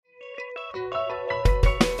Two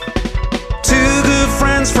good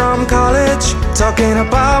friends from college talking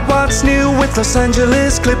about what's new with Los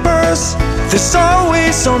Angeles Clippers. There's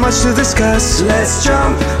always so much to discuss. Let's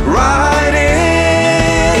jump right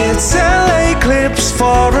in. It's LA Clips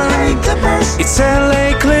Forum. It's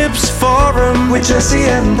LA Clips Forum with Jesse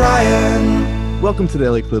and Brian. Welcome to the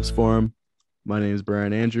LA Clips Forum. My name is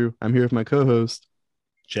Brian Andrew. I'm here with my co-host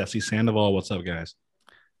Jesse Sandoval. What's up, guys?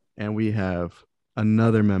 And we have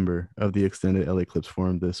another member of the extended LA Clips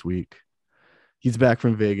Forum this week. He's back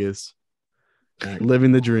from Vegas,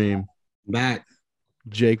 living the dream. Back.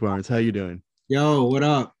 JKEBRNS, how you doing? Yo, what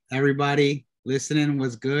up, everybody? Listening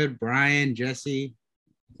was good. Brian, Jesse,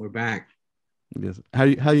 we're back. Yes. How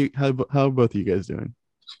are both of you guys doing?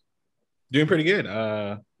 Doing pretty good.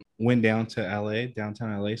 Went down to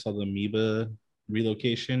downtown LA, saw the Amoeba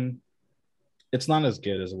relocation. It's not as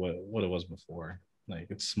good as what it was before. Like,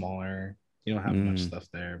 it's smaller. You don't have much stuff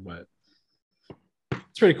there, but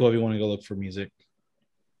it's pretty cool if you want to go look for music.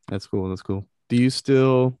 That's cool. Do you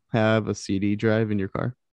still have a CD drive in your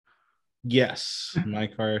car? Yes, my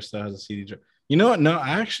car still has a CD drive. You know what? No,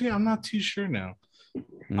 I'm not too sure now.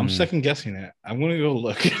 I'm second guessing it. I'm gonna go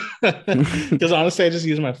look because honestly, I just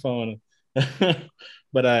use my phone.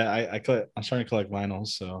 But I'm starting to collect vinyls,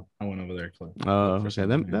 so I went over there to collect. Oh, okay.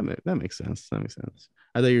 That makes sense. I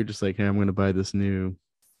thought you were just like, hey, I'm gonna buy this new.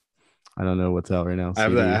 I don't know what's out right now. I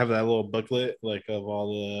have that little booklet like of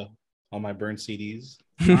all my burned CDs.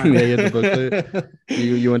 Yeah, you had the booklet.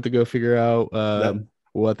 You went to go figure out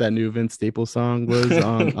what that new Vince Staples song was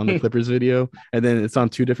on the Clippers video, and then it's on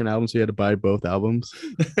two different albums, so you had to buy both albums,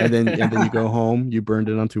 and then you go home, you burned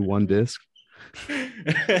it onto one disc.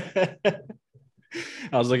 I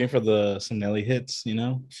was looking for some Nelly hits, so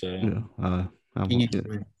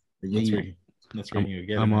that's where you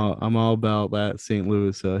get it. I'm all about that St.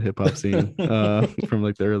 Louis hip hop scene from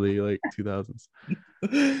like the early 2000s.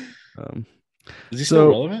 Is he still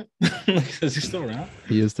relevant? Is he still around?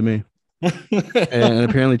 He is to me. And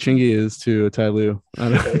apparently Chingy is to Ty Lue.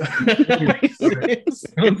 Don't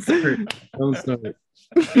start.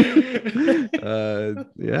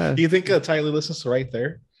 Yeah. Do you think Ty Lue listens to Right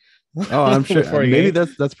There? Oh, I'm sure. Maybe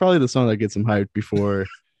that's probably the song that gets him hyped before.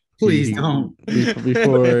 Please don't.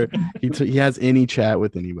 Before he has any chat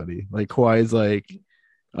with anybody. Like Kawhi's like,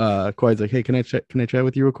 hey, can I chat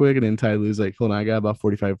with you real quick? And then Ty Lue's like, hold on, I got about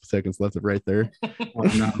 45 seconds left of Right There. Oh,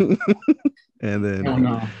 no. And then, oh,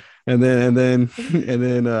 no. and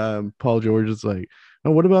then Paul George is like,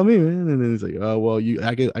 oh, what about me, man? And then he's like, oh, well,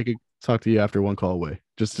 I could talk to you after one call away.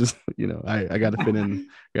 Just I got to fit in.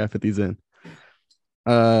 I got to fit these in.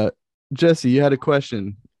 Jesse, you had a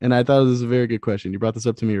question, and I thought this was a very good question. You brought this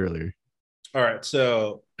up to me earlier. All right,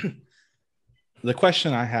 so the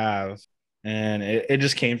question I have, and it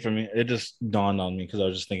just came from me. It just dawned on me because I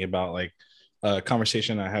was just thinking about like a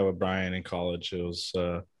conversation I had with Brian in college. It was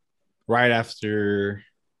right after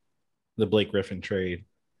the Blake Griffin trade,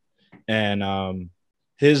 and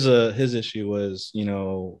his issue was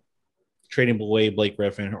trading away Blake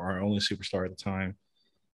Griffin, our only superstar at the time,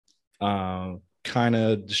 kind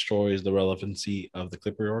of destroys the relevancy of the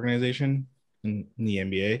Clipper organization in the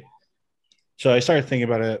NBA. So I started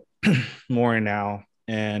thinking about it more now,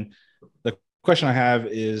 and the question I have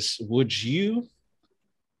is, would you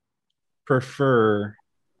prefer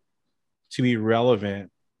to be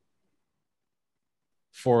relevant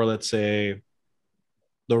for, let's say,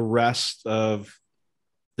 the rest of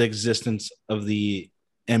the existence of the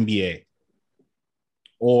NBA?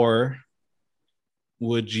 Or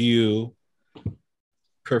would you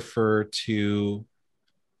prefer to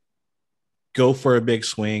go for a big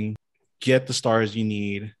swing, get the stars you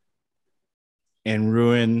need, and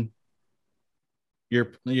ruin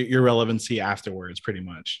your relevancy afterwards, pretty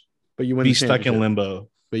much? But you win. Be stuck in limbo.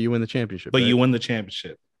 But you win the championship. But right? you win the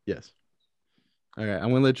championship. Yes. All right,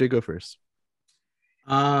 I'm gonna let Jay go first.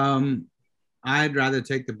 I'd rather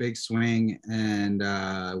take the big swing and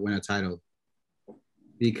win a title,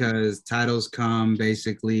 because titles come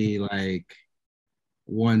basically like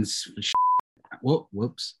once.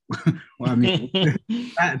 Whoops. Well, I mean,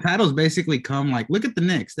 titles basically come like, look at the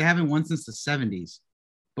Knicks. They haven't won since the 70s,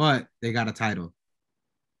 but they got a title,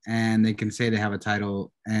 and they can say they have a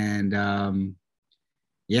title. And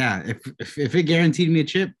if it guaranteed me a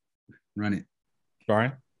chip, run it.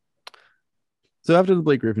 Brian? So after the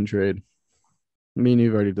Blake Griffin trade, me and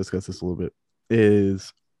you've already discussed this a little bit,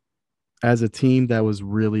 is as a team that was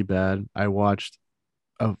really bad, I watched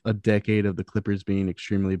a decade of the Clippers being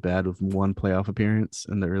extremely bad with one playoff appearance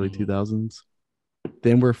in the early 2000s.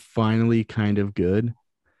 Then we're finally kind of good.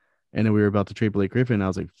 And then we were about to trade Blake Griffin. I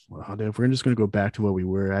was like, well, if we're just going to go back to what we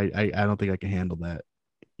were, I don't think I can handle that.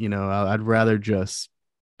 I'd rather just,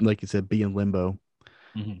 like you said, be in limbo,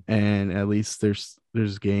 and at least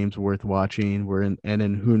there's games worth watching. And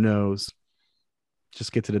then who knows,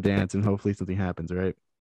 just get to the dance and hopefully something happens, right?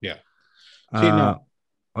 Yeah. See, no.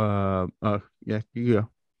 Yeah, you go.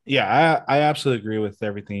 Yeah, I absolutely agree with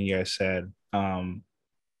everything you guys said.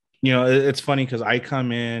 It's funny because I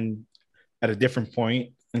come in at a different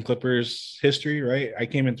point in Clippers history, right? I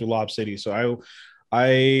came in through Lob City, so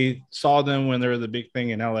I saw them when they were the big thing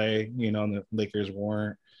in LA, and the Lakers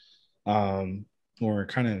were kind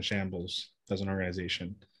of in shambles as an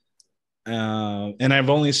organization. And I've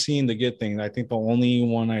only seen the good things. I think the only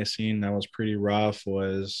one I seen that was pretty rough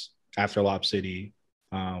was after Lob City.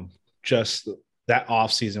 Just that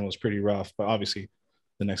off season was pretty rough, but obviously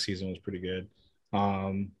the next season was pretty good.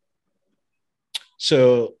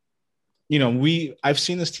 So I've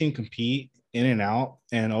seen this team compete in and out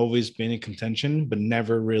and always been in contention, but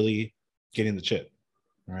never really getting the chip.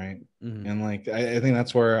 Right. And like, I think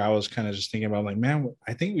that's where I was kind of just thinking about, like, man,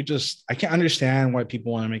 I can't understand why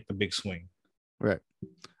people want to make the big swing. Right.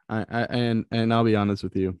 And I'll be honest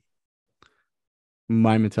with you.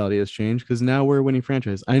 My mentality has changed because now we're a winning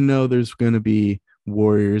franchise. I know there's going to be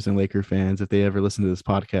Warriors and Laker fans, if they ever listen to this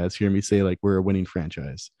podcast, hear me say like we're a winning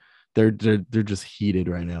franchise. They're just heated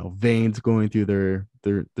right now. Veins going through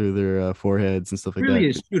their foreheads and stuff like really that.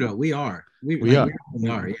 Is true though. We are. We are.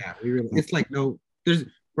 Yeah. We really. It's like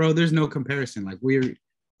there's no comparison. Like we are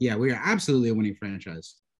absolutely a winning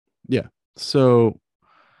franchise. Yeah. So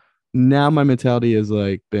now my mentality is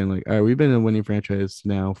like been like, all right, we've been a winning franchise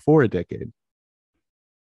now for a decade,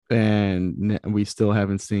 and we still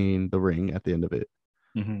haven't seen the ring at the end of it.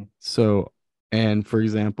 So, and for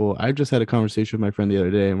example, I just had a conversation with my friend the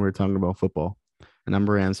other day, and we were talking about football, and I'm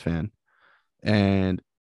a Rams fan, and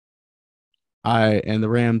the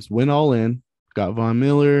Rams went all in, got Von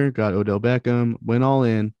Miller, got Odell Beckham, went all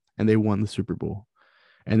in, and they won the Super Bowl.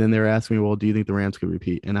 And then they were asking me, well, do you think the Rams could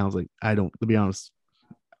repeat? And I was like, I don't, to be honest,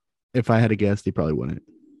 if I had to guess, they probably wouldn't.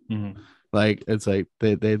 Like, it's like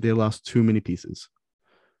they lost too many pieces.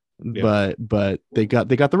 Yeah. But they got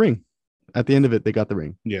the ring. At the end of it, they got the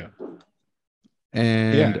ring. Yeah.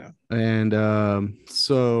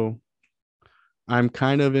 So I'm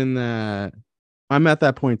kind of I'm at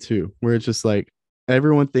that point too, where it's just like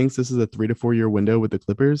everyone thinks this is a 3 to 4 year window with the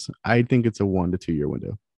Clippers. I think it's a 1 to 2 year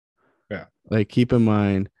window. Yeah. Like, keep in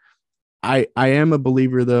mind, I am a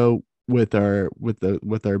believer though, with our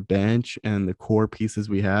bench and the core pieces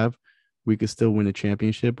we have, we could still win a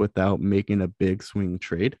championship without making a big swing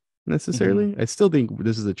trade necessarily. I still think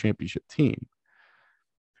this is a championship team,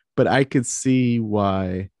 but I could see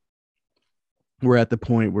why we're at the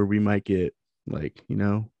point where we might get like,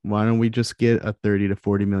 why don't we just get a $30 to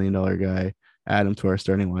 $40 million guy, add him to our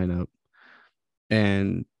starting lineup,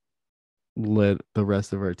 and let the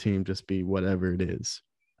rest of our team just be whatever it is.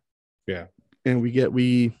 Yeah. And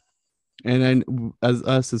then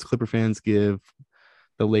as Clipper fans give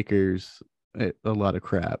the Lakers a lot of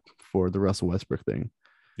crap for the Russell Westbrook thing.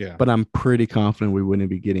 Yeah. But I'm pretty confident we wouldn't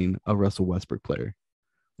be getting a Russell Westbrook player.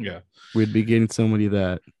 Yeah. We'd be getting somebody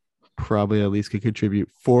that probably at least could contribute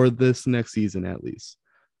for this next season at least.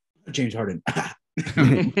 James Harden.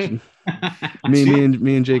 me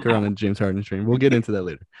and Jake are on a James Harden train. We'll get into that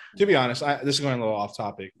later. To be honest, this is going a little off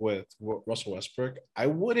topic with Russell Westbrook. I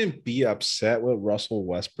wouldn't be upset with Russell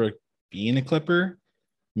Westbrook being a Clipper,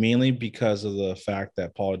 mainly because of the fact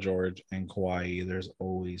that Paul George and Kawhi, there's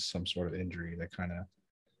always some sort of injury that kind of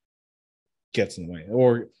gets in the way,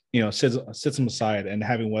 or sits them aside. And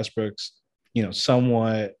having Westbrook's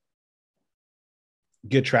somewhat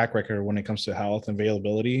good track record when it comes to health and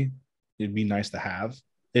availability, it'd be nice to have.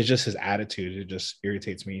 It's just his attitude. It just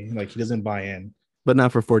irritates me. Like, he doesn't buy in. But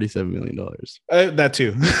not for $47 million. That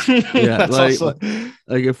too. Yeah,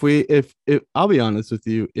 like if I'll be honest with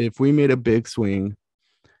you, if we made a big swing,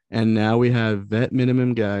 and now we have vet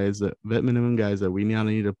minimum guys that we now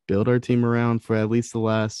need to build our team around for at least the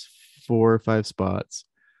last 4 or 5 spots,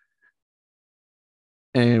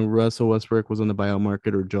 and Russell Westbrook was on the buyout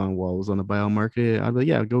market or John Wall was on the buyout market, I'd be like,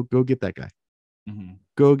 yeah, go get that guy.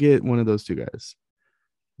 Go get one of those two guys.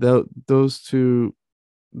 Those two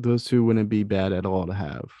wouldn't be bad at all to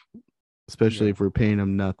have, especially if we're paying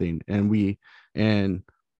them nothing and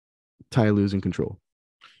Ty losing control.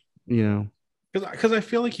 Because I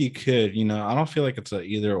feel like he could. I don't feel like it's a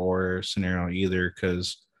either or scenario either.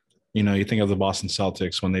 Because you think of the Boston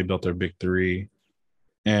Celtics when they built their big three,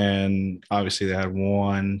 and obviously they had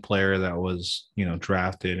one player that was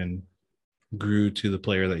drafted and grew to the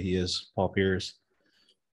player that he is, Paul Pierce.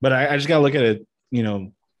 But I just gotta look at it.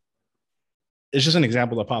 It's just an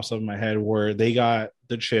example that pops up in my head where they got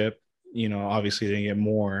the chip obviously they didn't get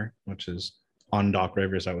more, which is on Doc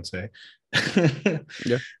Rivers, I would say.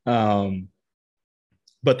 Yeah.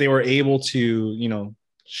 But they were able to,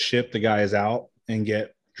 ship the guys out and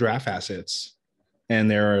get draft assets. And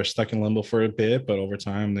they were stuck in limbo for a bit, but over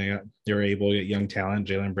time they were able to get young talent,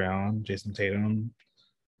 Jaylen Brown, Jason Tatum,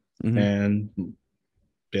 and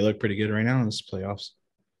they look pretty good right now in this playoffs.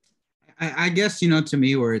 I guess, to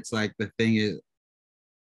me, where it's like the thing is,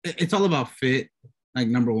 it's all about fit. Like,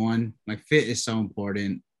 number one, like fit is so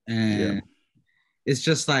important. And it's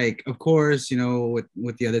just like, of course,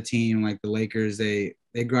 with the other team, like the Lakers, they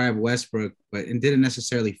grabbed Westbrook, but it didn't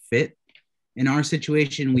necessarily fit. In our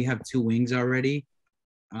situation, we have two wings already.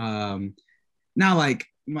 Now, like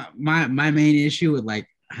my main issue with like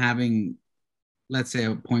having, let's say,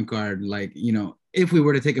 a point guard, like, if we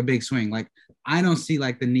were to take a big swing, like I don't see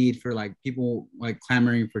like the need for like people like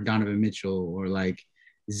clamoring for Donovan Mitchell or like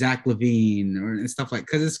Zach LaVine and stuff like,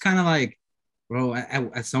 because it's kind of like, bro,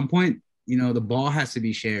 at some point, the ball has to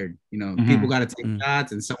be shared. People got to take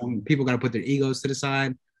shots, and people got to put their egos to the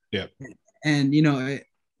side. Yeah. And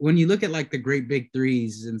when you look at like the great big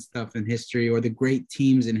threes and stuff in history, or the great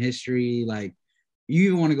teams in history, like you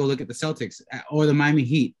even want to go look at the Celtics or the Miami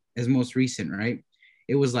Heat as most recent, right?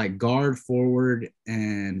 It was like guard, forward,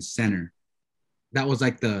 and center. That was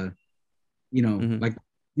like the,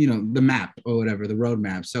 the map or whatever, the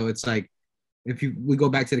roadmap. So it's like, we go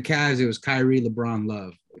back to the Cavs, it was Kyrie, LeBron,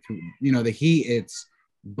 Love. The Heat, it's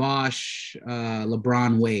Bosh,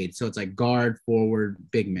 LeBron, Wade. So it's like guard, forward,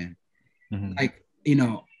 big man. Like,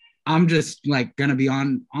 I'm just like gonna be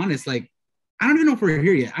honest. Like, I don't even know if we're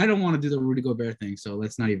here yet. I don't want to do the Rudy Gobert thing, so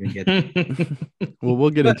let's not even get there. Well,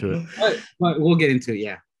 we'll get into it. But we'll get into it.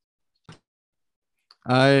 Yeah.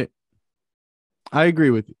 I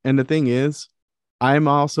agree with you. And the thing is, I'm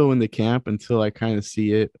also in the camp until I kind of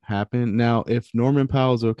see it happen. Now, if Norman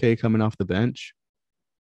Powell's okay coming off the bench,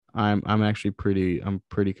 I'm actually pretty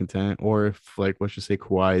content. Or if, like, let's just say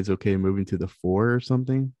Kawhi is okay moving to the 4 or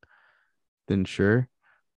something, then sure.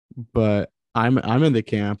 But I'm in the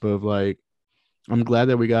camp of like, I'm glad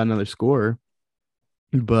that we got another scorer,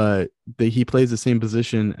 but he plays the same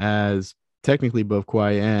position as technically both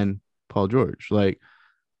Kawhi and Paul George. Like,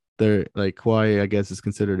 they're like, Kawhi, I guess, is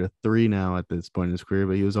considered a 3 now at this point in his career,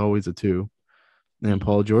 but he was always a 2. And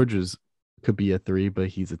Paul George could be a 3, but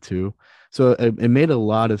he's a 2. So it made a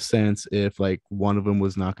lot of sense if like one of them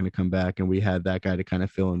was not going to come back and we had that guy to kind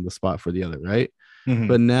of fill in the spot for the other, right?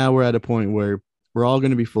 But now we're at a point where we're all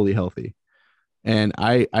going to be fully healthy. And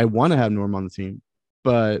I want to have Norm on the team,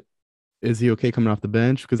 but is he okay coming off the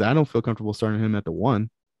bench? Because I don't feel comfortable starting him at the 1.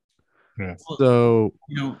 Yeah. So,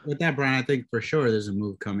 with that, Brian, I think for sure there's a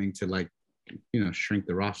move coming to like, shrink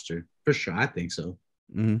the roster. For sure. I think so.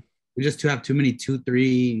 We just have too many 2,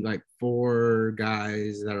 3, like 4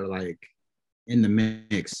 guys that are like in the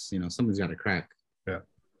mix. Something's got to crack. Yeah.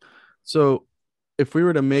 So if we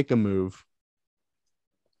were to make a move,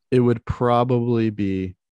 it would probably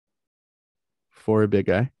be for a big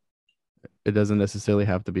guy. It doesn't necessarily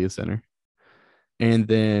have to be a center. And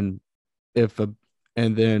then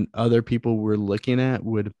other people we're looking at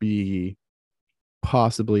would be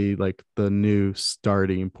possibly like the new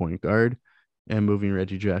starting point guard and moving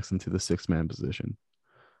Reggie Jackson to the 6-man position.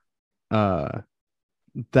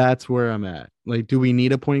 That's where I'm at. Like, do we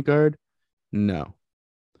need a point guard? No.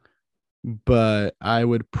 But I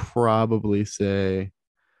would probably say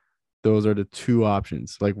those are the 2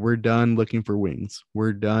 options. Like, we're done looking for wings.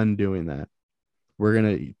 We're done doing that. We're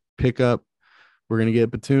going to we're going to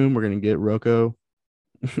get Batum, we're going to get Rocco,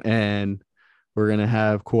 and we're going to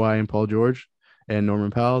have Kawhi and Paul George and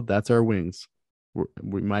Norman Powell. That's our wings.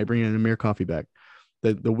 We might bring in Amir Coffee back.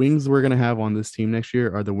 The wings we're going to have on this team next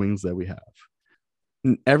year are the wings that we have.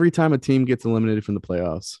 And every time a team gets eliminated from the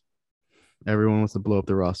playoffs, everyone wants to blow up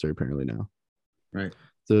the roster apparently now. Right.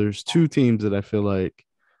 So there's 2 teams that I feel like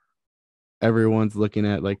everyone's looking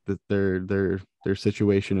at, like their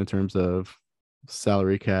situation in terms of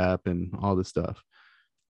salary cap and all this stuff.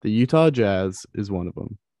 The Utah Jazz is one of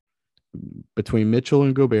them. Between Mitchell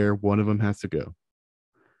and Gobert, one of them has to go.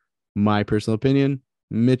 My personal opinion,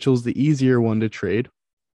 Mitchell's the easier one to trade,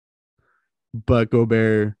 but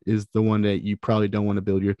Gobert is the one that you probably don't want to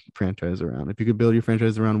build your franchise around. If you could build your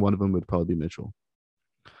franchise around, one of them would probably be Mitchell.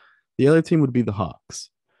 The other team would be the Hawks.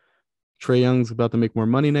 Trae Young's about to make more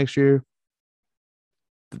money next year.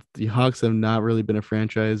 The Hawks have not really been a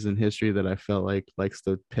franchise in history that I felt like likes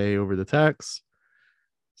to pay over the tax.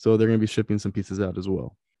 So they're going to be shipping some pieces out as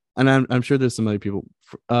well. And I'm sure there's some other people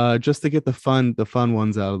just to get the fun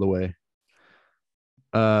ones out of the way.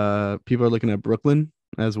 People are looking at Brooklyn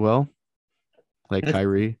as well, like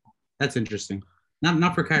Kyrie. That's interesting.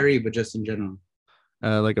 Not for Kyrie, but just in general.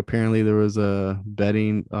 Like apparently there was a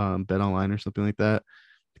betting bet online or something like that.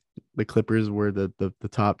 The Clippers were the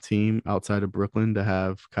top team outside of Brooklyn to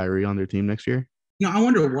have Kyrie on their team next year. I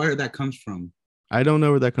wonder where that comes from. I don't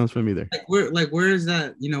know where that comes from either. Where is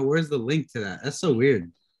that? Where's the link to that? That's so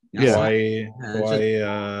weird. Yeah.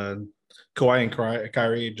 Kawhi and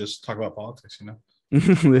Kyrie just talk about politics,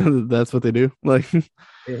 That's what they do. Like,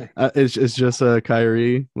 Yeah. it's just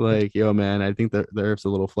Kyrie, like, yo, man, I think that the Earth's a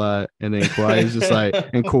little flat, and then Kawhi is just like,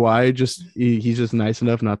 and Kawhi just he's just nice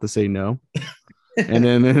enough not to say no, and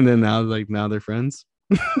then now they're friends.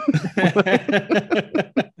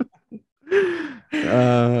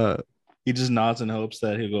 He just nods and hopes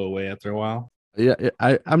that he'll go away after a while. Yeah,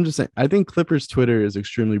 I'm just saying, I think Clippers Twitter is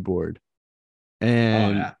extremely bored,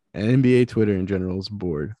 and NBA Twitter in general is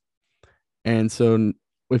bored. And so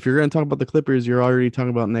if you're going to talk about the Clippers, you're already talking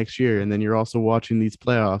about next year. And then you're also watching these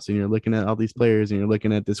playoffs and you're looking at all these players and you're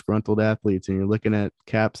looking at disgruntled athletes and you're looking at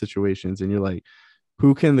cap situations. And you're like,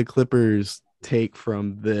 who can the Clippers take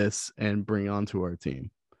from this and bring onto our team?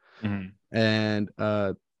 Mm-hmm. And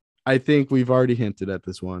I think we've already hinted at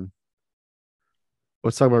this one.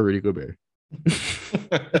 Let's talk about Rudy Gobert.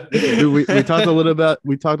 we talked a little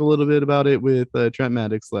bit about it with Trent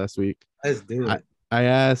Maddox last week. Let's do it. I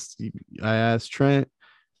asked Trent,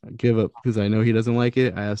 give up because I know he doesn't like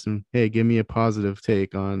it. I asked him, hey, give me a positive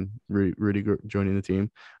take on Rudy joining the team.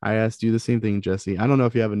 I asked you the same thing, Jesse. I don't know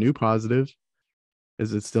if you have a new positive.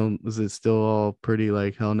 Is it still all pretty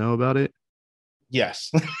like hell no about it? Yes.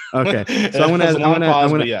 Okay. So I'm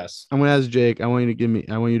gonna ask Jake. I want you to give me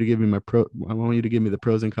the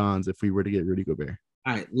pros and cons if we were to get Rudy Gobert.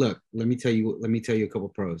 All right, look, let me tell you a couple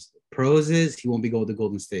pros. Pros is he won't be going to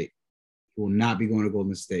Golden State. He will not be going to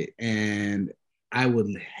Golden State. And I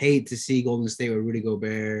would hate to see Golden State with Rudy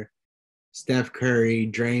Gobert, Steph Curry,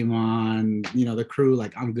 Draymond, the crew.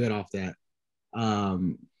 Like, I'm good off that.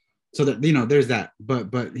 So that, there's that.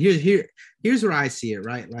 But here's where I see it,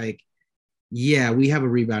 right? Like, yeah, we have a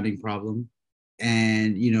rebounding problem.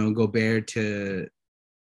 And, Gobert to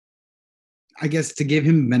give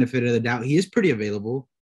him the benefit of the doubt, he is pretty available.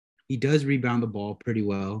 He does rebound the ball pretty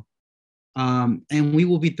well. And we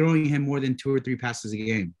will be throwing him more than 2 or 3 passes a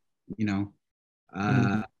game,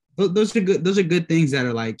 Those are good things that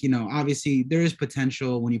are like, obviously there is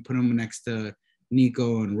potential when you put him next to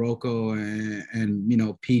Nico and Rocco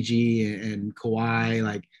and PG and Kawhi.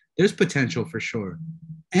 Like, there's potential for sure.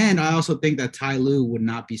 And I also think that Ty Lue would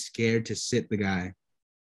not be scared to sit the guy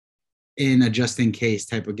in a just in case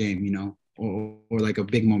type of game, or like a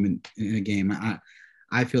big moment in a game.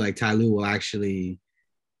 I feel like Ty Lue will actually,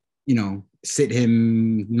 sit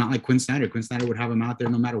him, not like Quinn Snyder. Quinn Snyder would have him out there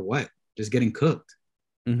no matter what, just getting cooked.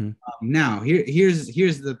 Mm-hmm. Now, here's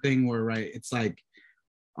the thing where, right, it's like,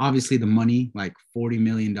 obviously the money, like $40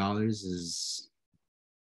 million is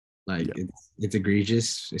like, it's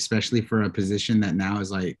egregious, especially for a position that now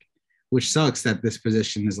is like, which sucks that this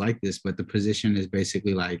position is like this, but the position is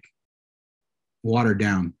basically like watered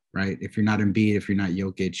down, right? If you're not Embiid, if you're not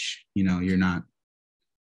Jokic, you're not.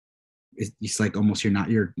 It's like almost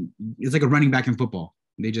it's like a running back in football.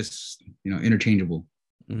 They just, interchangeable,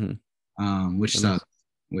 mm-hmm. Which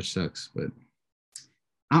sucks.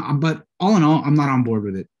 But all in all, I'm not on board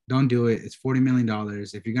with it. Don't do it. It's $40 million.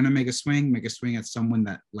 If you're going to make a swing at someone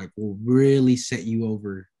that like will really set you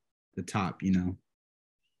over the top,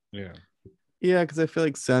 Yeah. Yeah. Cause I feel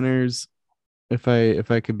like centers, if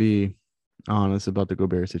I could be honest about the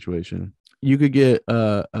Gobert situation, you could get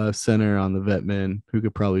a center on the vet men who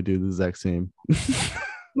could probably do the exact same.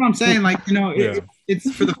 What I'm saying, like,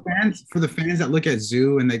 it's for the fans that look at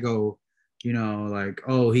Zoo and they go, like,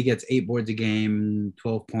 oh, he gets 8 boards a game,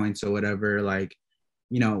 12 points or whatever, like,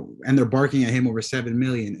 and they're barking at him over 7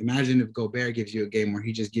 million. Imagine if Gobert gives you a game where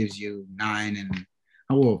he just gives you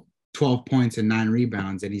 12 points and 9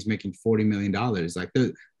 rebounds and he's making $40 million. Like,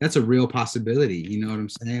 that's a real possibility. You know what I'm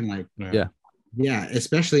saying? Like, yeah,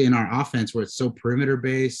 especially in our offense where it's so perimeter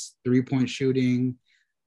based, 3-point shooting,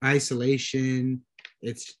 isolation.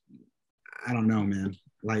 I don't know, man.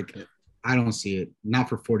 Like, I don't see it. Not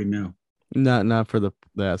for 40 mil. Not for the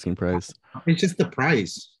asking price. It's just the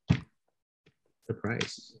price. The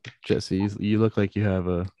price. Jesse, you look like you have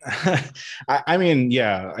a. I mean,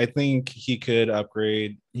 yeah, I think he could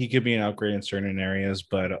upgrade. He could be an upgrade in certain areas,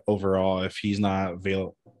 but overall, if he's not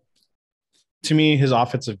available, to me, his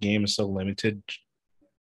offensive game is so limited.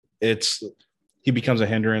 He becomes a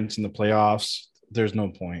hindrance in the playoffs. There's no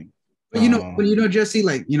point. But Jesse,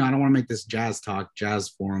 like, I don't want to make this jazz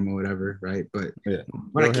forum or whatever, right? But yeah.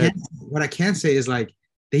 What I can say is, like,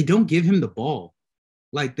 they don't give him the ball.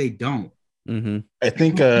 Like, they don't. Mm-hmm. I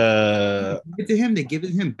think Give it to him. They give it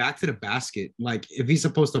to him back to the basket. Like if he's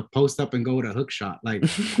supposed to post up and go with a hook shot, like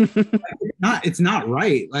it's not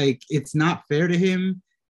right. Like it's not fair to him.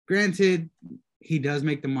 Granted, he does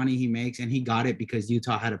make the money he makes, and he got it because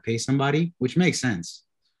Utah had to pay somebody, which makes sense.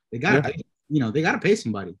 They got, they got to pay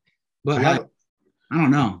somebody. But I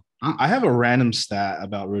don't know. I have a random stat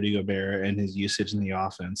about Rudy Gobert and his usage in the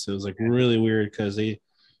offense. It was like really weird because they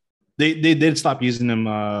did stop using him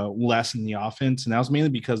less in the offense, and that was mainly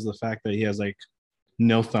because of the fact that he has like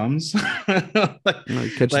no thumbs. Catch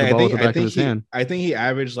the ball with the back of his hand. I think he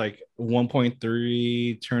averaged like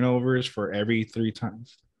 1.3 turnovers for every 3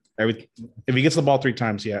 times. If he gets the ball 3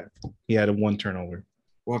 times, he had a 1 turnover.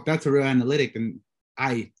 Well, if that's a real analytic, then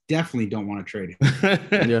I definitely don't want to trade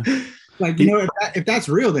him. Yeah. Like, you know, if that's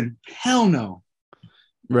real, then hell no.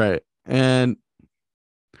 Right. And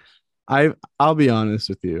I'll be honest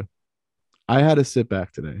with you. I had to sit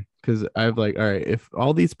back today because I've like, all right, if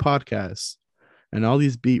all these podcasts and all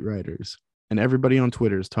these beat writers and everybody on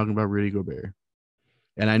Twitter is talking about Rudy Gobert,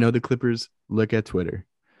 and I know the Clippers look at Twitter,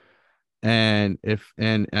 and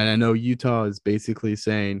I know Utah is basically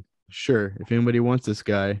saying, sure, if anybody wants this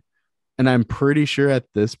guy, and I'm pretty sure at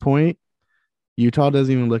this point, Utah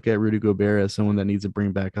doesn't even look at Rudy Gobert as someone that needs to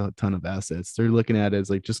bring back a ton of assets. They're looking at it as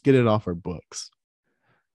like, just get it off our books.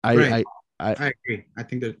 I agree. I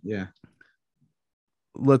think that, yeah.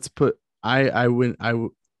 Let's put, I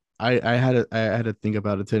had to think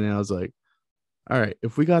about it today, and I was like, all right,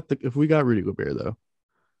 if we got Rudy Gobert though,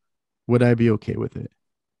 would I be okay with it?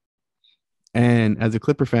 And as a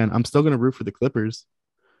Clipper fan, I'm still going to root for the Clippers.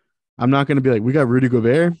 I'm not going to be like, we got Rudy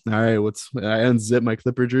Gobert. All right, I unzip my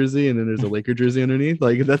Clipper jersey and then there's a Laker jersey underneath.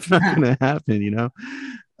 Like, that's not going to happen, you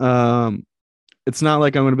know? It's not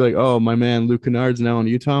like I'm going to be like, oh, my man, Luke Kennard's now on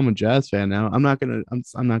Utah. I'm a Jazz fan now. I'm not going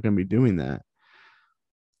to be doing that.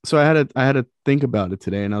 So I had to think about it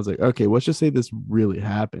today, and I was like, okay, let's just say this really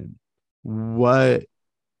happened. What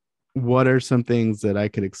are some things that I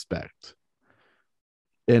could expect?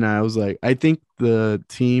 And I was like, I think the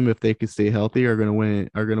team, if they could stay healthy, are gonna win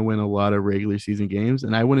a lot of regular season games.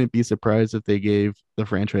 And I wouldn't be surprised if they gave the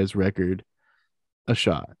franchise record a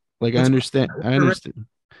shot. Like, I understand. I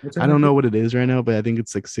don't know what it is right now, but I think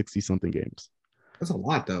it's like 60 something games. That's a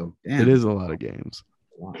lot though. Damn. It is a lot of games.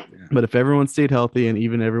 Yeah. But if everyone stayed healthy and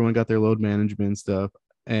even everyone got their load management stuff,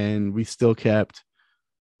 and we still kept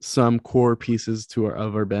some core pieces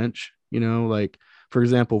of our bench, you know, like, for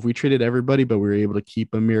example, if we traded everybody, but we were able to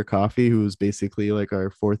keep Amir Coffey, who was basically like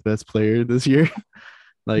our 4th best player this year,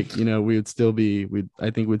 like, you know, I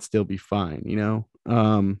think we'd still be fine, you know.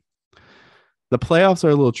 The playoffs are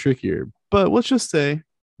a little trickier, but let's just say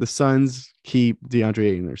the Suns keep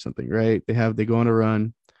DeAndre Ayton or something, right? They go on a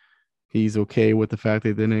run. He's okay with the fact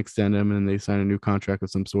they didn't extend him and they sign a new contract of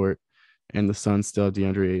some sort, and the Suns still have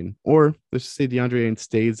DeAndre Ayton. Or let's just say DeAndre Ayton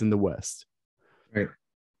stays in the West. Right.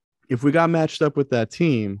 If we got matched up with that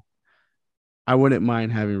team, I wouldn't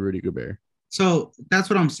mind having Rudy Gobert. So that's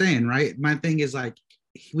what I'm saying, right? My thing is like,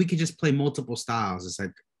 we could just play multiple styles. It's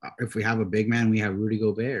like, if we have a big man, we have Rudy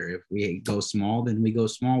Gobert. If we go small, then we go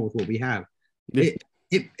small with what we have. Yeah.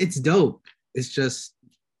 It's dope. It's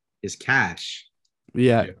cash.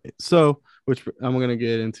 Yeah. So, which I'm going to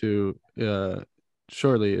get into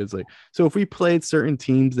shortly, is like, so if we played certain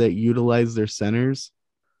teams that utilize their centers,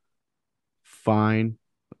 fine.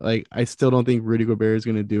 Like, I still don't think Rudy Gobert is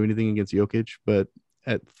going to do anything against Jokic, but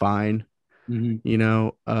fine, you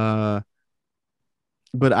know. But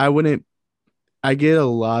I get a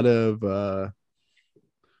lot of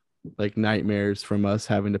like nightmares from us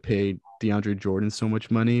having to pay DeAndre Jordan so much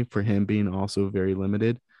money for him being also very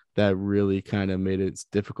limited. That really kind of made it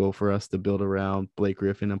difficult for us to build around Blake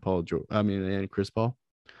Griffin and and Chris Paul.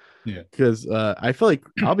 Yeah, because I feel like,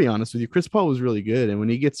 I'll be honest with you, Chris Paul was really good, and when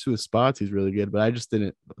he gets to his spots, he's really good. But I just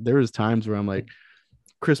didn't. There was times where I'm like,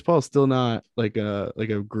 Chris Paul's still not like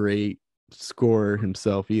a great scorer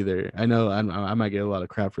himself either. I know I might get a lot of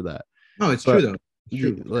crap for that. No, it's true though.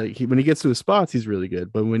 When he gets to his spots, he's really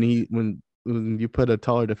good. But when you put a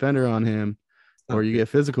taller defender on him, or you get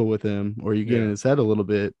physical with him, or you get in his head a little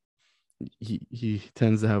bit, he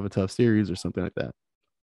tends to have a tough series or something like that.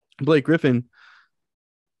 Blake Griffin,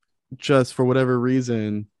 just for whatever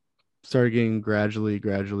reason, started getting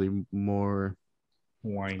gradually more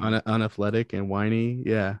whiny, unathletic and whiny.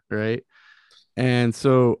 Yeah, right. And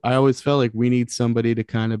so I always felt like we need somebody to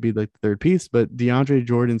kind of be like the third piece, but DeAndre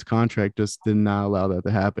Jordan's contract just did not allow that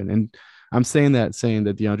to happen. And I'm saying that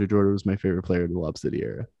DeAndre Jordan was my favorite player of the Lob City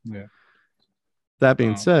era. Yeah. That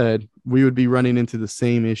being said, we would be running into the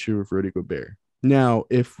same issue with Rudy Gobert. Now,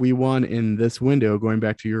 if we won in this window, going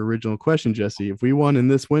back to your original question, Jesse, if we won in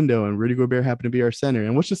this window and Rudy Gobert happened to be our center,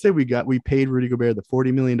 and let's just say we paid Rudy Gobert the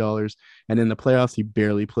 $40 million, and in the playoffs he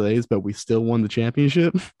barely plays, but we still won the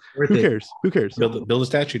championship. Who cares? Who cares? Build a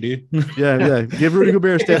statue, dude. Yeah. Give Rudy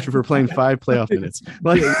Gobert a statue for playing 5 playoff minutes.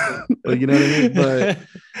 Like you know what I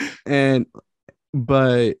mean?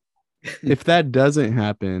 But if that doesn't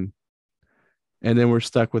happen, and then we're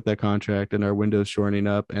stuck with that contract and our window's shortening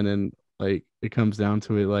up, and then like it comes down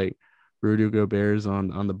to it, like Rudy Gobert's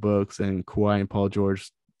on the books and Kawhi and Paul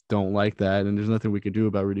George don't like that, and there's nothing we could do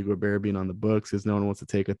about Rudy Gobert being on the books because no one wants to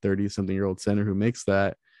take a 30-something-year-old center who makes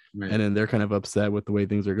that. Right. And then they're kind of upset with the way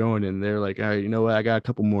things are going, and they're like, all right, you know what, I got a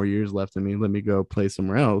couple more years left in me, let me go play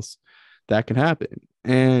somewhere else. That can happen.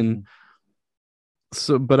 And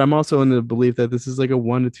so, but I'm also in the belief that this is like a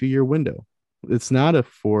 1 to 2 year window. It's not a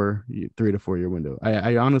 3 to 4 year window.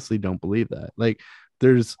 I honestly don't believe that. Like,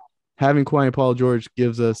 there's having Kawhi and Paul George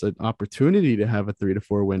gives us an opportunity to have a 3 to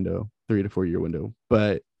 4 year window.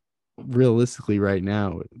 But realistically, right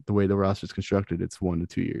now, the way the roster is constructed, it's 1 to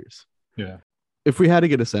 2 years. Yeah. If we had to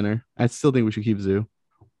get a center, I still think we should keep Zoo.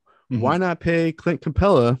 Mm-hmm. Why not pay Clint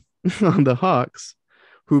Capella on the Hawks,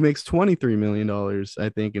 who makes $23 million, I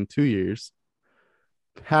think, in 2 years?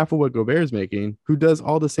 Half of what Gobert's making, who does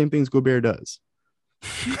all the same things Gobert does.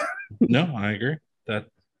 No, I agree. That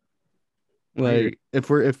like if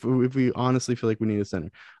we honestly feel like we need a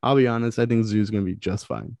center, I'll be honest, I think Zoo's gonna be just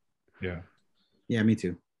fine. Yeah, me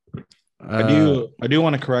too. I do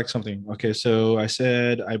want to correct something. Okay, so I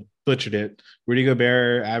said I butchered it. Rudy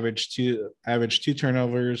Gobert averaged two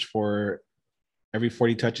turnovers for every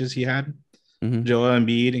 40 touches he had. Mm-hmm. Joel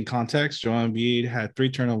Embiid, in context, Joel Embiid had 3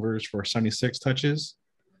 turnovers for 76 touches.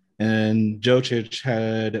 And Jokic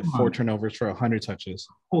had 4 turnovers for 100 touches.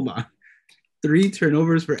 Hold on. 3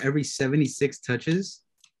 turnovers for every 76 touches?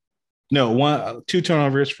 No, 2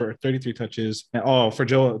 turnovers for 33 touches. And, for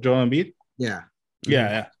Joel Embiid? Yeah.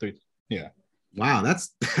 Yeah. 3. Yeah. Wow,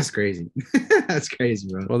 that's crazy. That's crazy,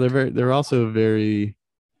 bro. Well, they're also very,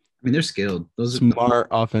 I mean, they're skilled. Those smart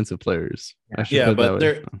offensive players. Yeah, but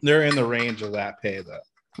they're in the range of that pay, though.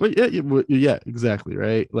 Well, yeah, exactly,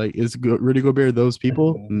 right? Like, is Rudy Gobert those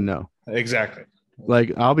people? No. Exactly.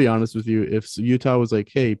 Like, I'll be honest with you. If Utah was like,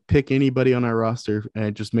 hey, pick anybody on our roster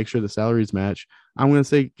and just make sure the salaries match, I'm going to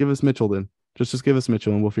say, give us Mitchell then. Just give us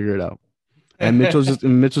Mitchell and we'll figure it out. And Mitchell's just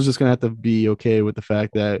going to have to be okay with the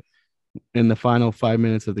fact that in the final 5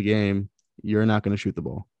 minutes of the game, you're not going to shoot the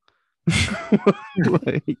ball.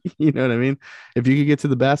 Like, you know what I mean? If you could get to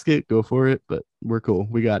the basket, go for it. But we're cool.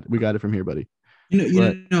 We got it from here, buddy.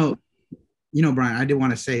 You know, Brian, I did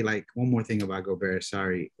want to say like one more thing about Gobert.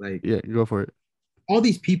 Sorry. Like, yeah, go for it. All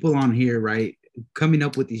these people on here, right, coming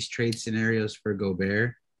up with these trade scenarios for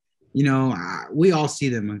Gobert, we all see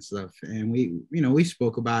them and stuff. And we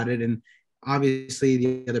spoke about it. And obviously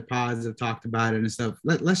the other pods have talked about it and stuff.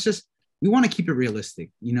 We want to keep it realistic.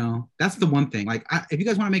 That's the one thing. Like, if you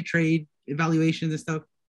guys want to make trade evaluations and stuff,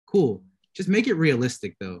 cool. Just make it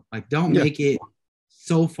realistic though. Like, don't make it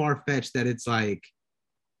so far-fetched that it's like,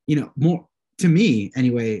 more to me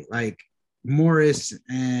anyway, like Morris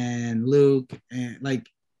and Luke and like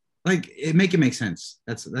it make sense.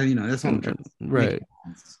 That's all I'm trying to say. Right.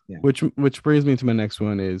 Yeah. Which brings me to my next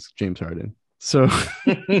one is James Harden. So on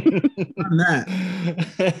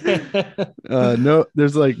that. No,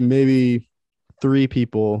 there's like maybe 3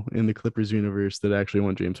 people in the Clippers universe that actually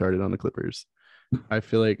want James Harden on the Clippers. I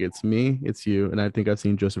feel like it's me, it's you, and I think I've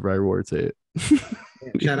seen Joseph Ryward say it.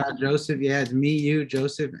 Shout out Joseph. Yeah, it's me, you,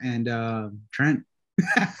 Joseph, and Trent.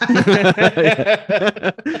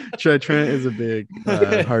 Trent is a big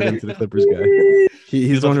Harden to the Clippers guy.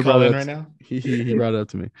 He's the one who brought it up right now. He brought it up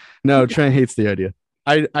to me. No, Trent hates the idea.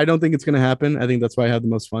 I don't think it's gonna happen. I think that's why I have the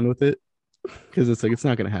most fun with it, because it's like it's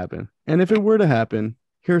not gonna happen. And if it were to happen,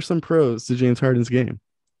 here are some pros to James Harden's game.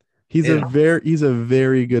 He's a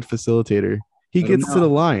very good facilitator. He gets to the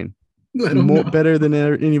line better than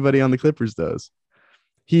anybody on the Clippers does.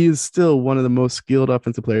 He is still one of the most skilled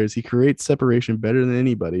offensive players. He creates separation better than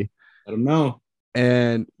anybody. I don't know.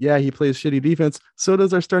 And yeah, he plays shitty defense. So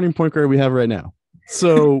does our starting point guard we have right now.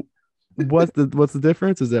 So what's the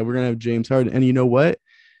difference is that we're gonna have James Harden. And you know what?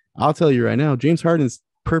 I'll tell you right now, James Harden's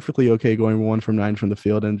perfectly okay going 1 from 9 from the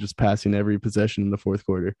field and just passing every possession in the fourth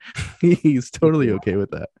quarter. He's totally okay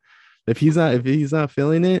with that. If he's not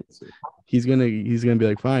feeling it, he's gonna be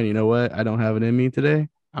like, fine, you know what? I don't have it in me today.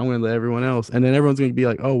 I'm gonna let everyone else, and then everyone's gonna be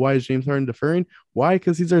like, oh, why is James Harden deferring? Why?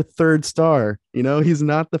 Because he's our 3rd star. He's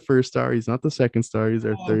not the 1st star. He's not the 2nd star. He's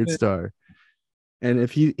our 3rd star. And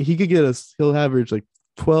if he could get us, he'll average like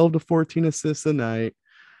 12 to 14 assists a night.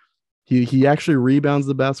 He actually rebounds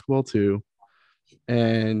the basketball too.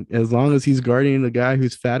 And as long as he's guarding the guy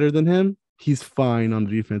who's fatter than him, he's fine on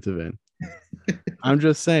the defensive end. I'm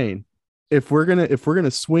just saying, if we're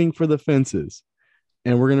gonna swing for the fences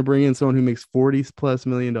and we're gonna bring in someone who makes $40+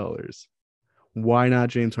 million, why not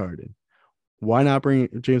James Harden? Why not bring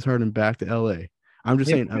James Harden back to LA? I'm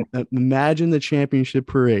just saying, imagine the championship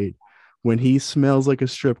parade when he smells like a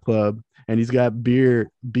strip club and he's got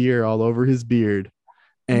beer all over his beard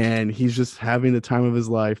and he's just having the time of his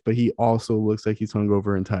life, but he also looks like he's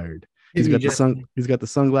hungover and tired. He's got the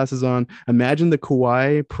sunglasses on. Imagine the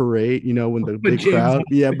Kawhi parade, when the big crowd.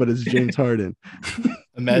 Yeah, but it's James Harden.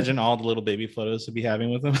 Imagine all the little baby photos to be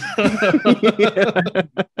having with him.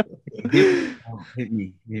 Hit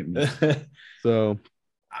me. So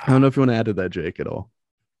I don't know if you want to add to that, Jake, at all.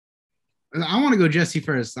 I want to go Jesse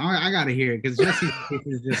first. I gotta hear it because Jesse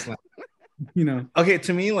is just like, Okay,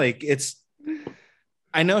 to me, like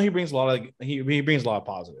I know he brings a lot of he brings a lot of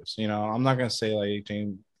positives. I'm not gonna say like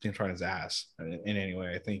James Harden's ass in any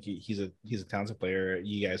way. I think he's a talented player.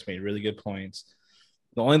 You guys made really good points.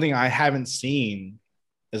 The only thing I haven't seen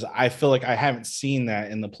is I feel like I haven't seen that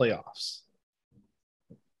in the playoffs.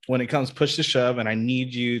 When it comes push to shove, and I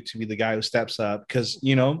need you to be the guy who steps up because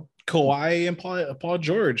Kawhi and Paul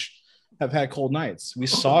George have had cold nights. We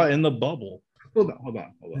saw it in the bubble. Hold on.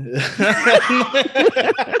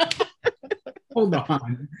 Hold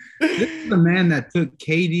on. This is the man that took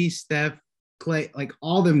KD, Steph, Clay, like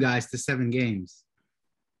all them guys to 7 games.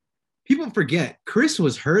 People forget Chris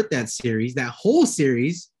was hurt that whole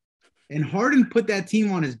series, and Harden put that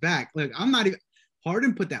team on his back. Like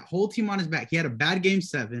Harden put that whole team on his back. He had a bad game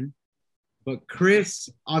 7, but Chris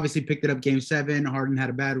obviously picked it up game 7. Harden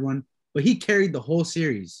had a bad one, but he carried the whole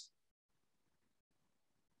series.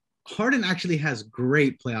 Harden actually has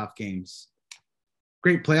great playoff games.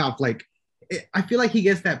 Great playoff. I feel like he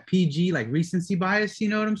gets that PG, like recency bias. You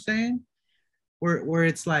know what I'm saying? Where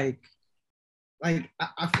it's like I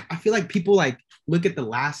feel like people like look at the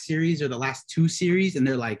last series or the last 2 series and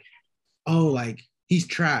they're like, oh, like he's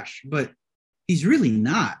trash, but he's really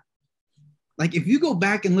not. Like if you go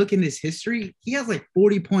back and look in his history, he has like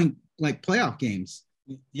 40-point like playoff games.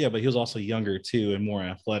 Yeah, but he was also younger too and more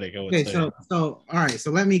athletic. I would say. So all right.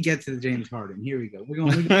 So let me get to the James Harden. Here we go. We're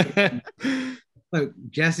going. Look,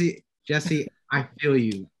 Jesse, I feel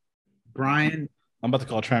you. Brian, I'm about to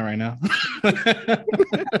call Trent right now.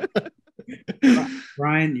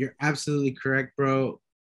 Brian, you're absolutely correct, bro.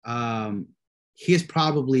 He is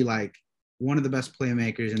probably like one of the best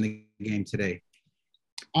playmakers in the game today.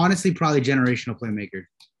 Honestly, probably generational playmaker,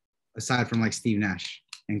 aside from like Steve Nash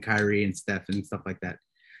and Kyrie and Steph and stuff like that.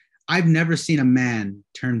 I've never seen a man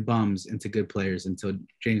turn bums into good players until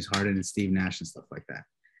James Harden and Steve Nash and stuff like that.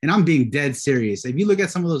 And I'm being dead serious. If you look at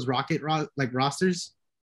some of those rosters,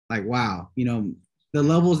 like, wow, the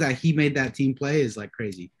levels that he made that team play is like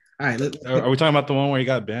crazy. All right. Are we talking about the one where he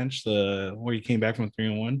got benched, where he came back from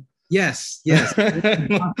 3-1? Yes.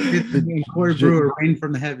 Corey Brewer rained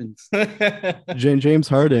from the heavens. James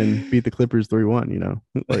Harden beat the Clippers 3-1.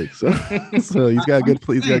 So he's got good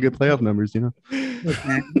playoff numbers. Look,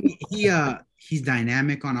 man, he's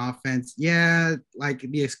dynamic on offense. Yeah, like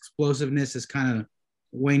the explosiveness is kind of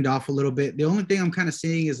waned off a little bit. The only thing I'm kind of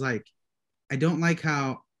seeing is like I don't like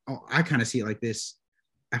how I kind of see it like this.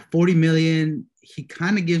 At $40 million, he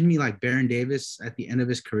kind of gives me like Baron Davis at the end of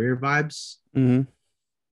his career vibes. Mm-hmm.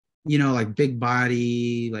 Like big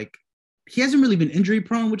body, like he hasn't really been injury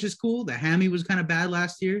prone, which is cool. The hammy was kind of bad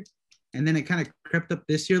last year, and then it kind of crept up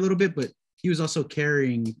this year a little bit, but he was also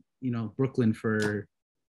carrying, Brooklyn for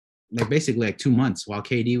like basically like 2 months while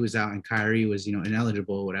KD was out and Kyrie was,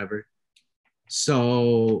 ineligible or whatever.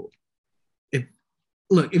 So if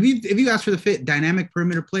you ask for the fit, dynamic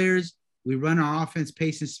perimeter players, we run our offense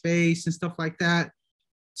pace and space and stuff like that.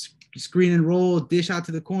 Screen and roll, dish out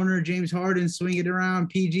to the corner, James Harden, swing it around,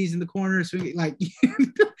 PG's in the corner, swing it like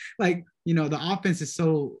the offense is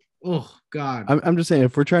so, oh God. I'm just saying,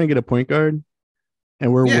 if we're trying to get a point guard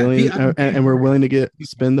and we're willing to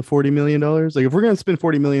spend the $40 million, like if we're going to spend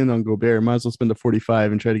 $40 million on Gobert, might as well spend the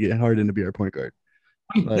 45 and try to get Harden to be our point guard.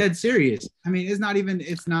 I'm dead serious. I mean,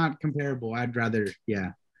 it's not comparable. I'd rather,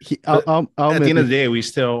 yeah. At the end of the day, we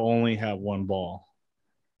still only have one ball.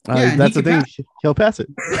 That's the thing. He'll pass it.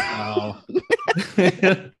 Wow.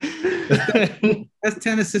 That's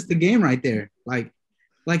 10 assists a game right there. Like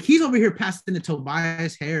he's over here passing to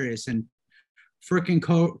Tobias Harris and freaking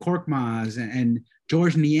Korkmaz and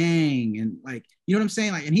George Niang and like, you know what I'm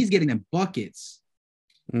saying? Like, and he's getting them buckets.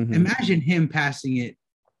 Mm-hmm. Imagine him passing it.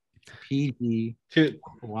 PG.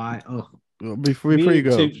 Why? Oh, before you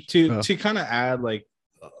go, to kind of add like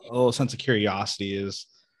a little sense of curiosity is,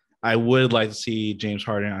 I would like to see James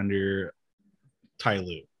Harden under Ty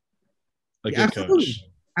Lue, a Yeah, good coach.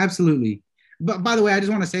 Absolutely. But by the way, I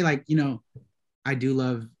just want to say, like, I do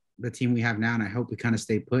love the team we have now, and I hope we kind of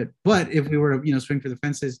stay put. But if we were to, swing for the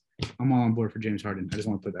fences, I'm all on board for James Harden. I just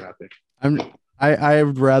want to put that out there. I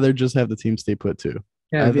would rather just have the team stay put too.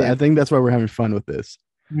 I think that's why we're having fun with this.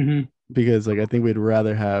 Mm-hmm. Because I think we'd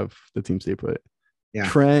rather have the team stay put. Yeah.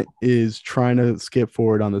 Trent is trying to skip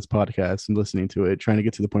forward on this podcast and listening to it, trying to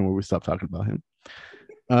get to the point where we stop talking about him.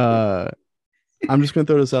 I'm just going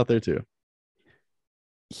to throw this out there too.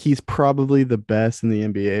 He's probably the best in the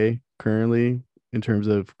NBA currently in terms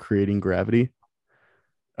of creating gravity.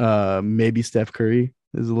 Maybe Steph Curry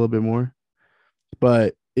is a little bit more.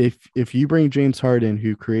 But if you bring James Harden,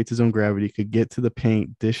 who creates his own gravity, could get to the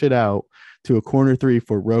paint, dish it out to a corner three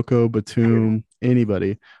for Rocco, Batum,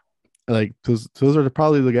 anybody, like those are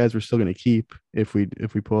probably the guys we're still going to keep if we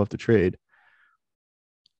pull off the trade.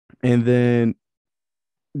 And then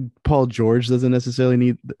Paul George doesn't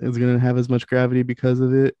necessarily is going to have as much gravity because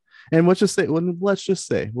of it. And let's just say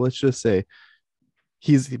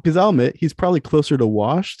because I'll admit he's probably closer to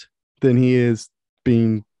washed than he is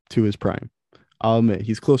being to his prime. I'll admit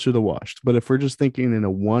he's closer to washed. But if we're just thinking in a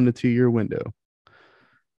 1 to 2 year window,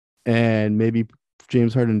 and maybe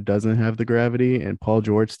James Harden doesn't have the gravity and Paul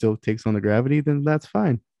George still takes on the gravity, then that's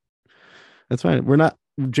fine. That's fine.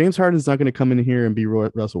 James Harden's not going to come in here and be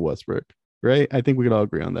Russell Westbrook, right? I think we could all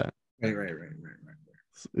agree on that. Right.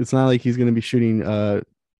 It's not like he's going to be shooting. He's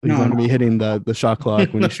not going to be hitting the shot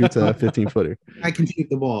clock when he shoots a 15-footer. I can shoot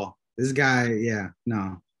the ball. This guy, yeah,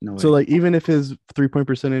 no way. So like even if his 3-point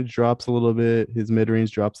percentage drops a little bit, his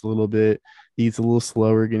mid-range drops a little bit, he's a little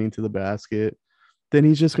slower getting to the basket, then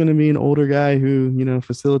he's just going to be an older guy who,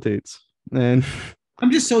 facilitates. And I'm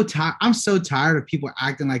just so tired. I'm so tired of people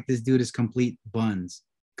acting like this dude is complete buns,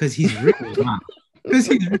 because he's really not. Because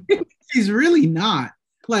he's really not.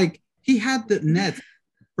 Like, he had the Nets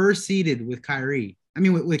first seeded with Kyrie. I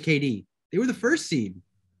mean, with KD. They were the first seed.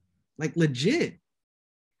 Like, legit.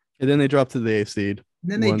 And then they dropped to the 8th seed.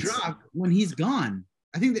 And then they dropped when he's gone.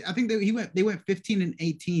 I think they went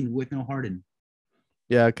 15-18 with no Harden.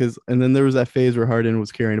 Yeah, and then there was that phase where Harden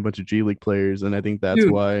was carrying a bunch of G League players, and I think that's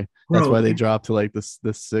why they dropped to like the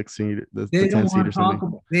 6th seed, the 10th seed or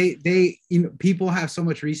something. They people have so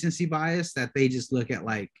much recency bias that they just look at,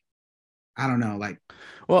 like, I don't know, like.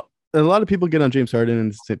 Well, a lot of people get on James Harden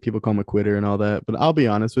and say people call him a quitter and all that, but I'll be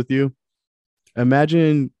honest with you.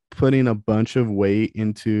 Imagine putting a bunch of weight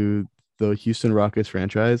into the Houston Rockets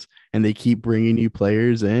franchise, and they keep bringing you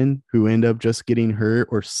players in who end up just getting hurt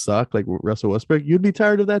or suck, like Russell Westbrook. You'd be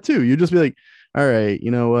tired of that too. You'd just be like, all right,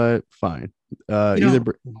 you know what? Fine.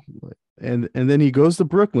 And then he goes to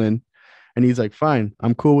Brooklyn and he's like, fine,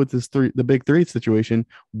 I'm cool with the big three situation.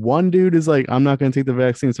 One dude is like, I'm not going to take the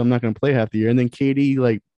vaccine, so I'm not going to play half the year. And then KD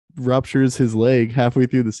like ruptures his leg halfway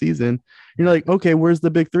through the season. You're like, okay, where's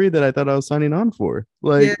the big three that I thought I was signing on for?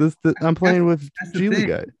 Like, I'm playing with G League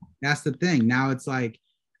guy. That's the thing. Now it's like,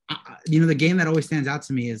 the game that always stands out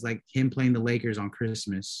to me is like him playing the Lakers on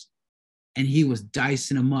Christmas, and he was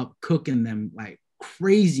dicing them up, cooking them like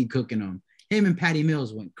crazy, cooking them. Him and Patty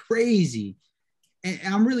Mills went crazy. And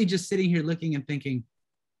I'm really just sitting here looking and thinking,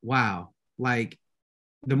 wow, like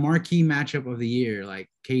the marquee matchup of the year,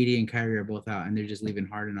 like KD and Kyrie are both out, and they're just leaving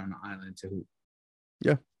Harden on the island to hoop.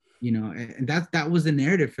 Yeah. And that was the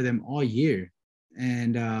narrative for them all year.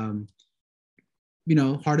 And,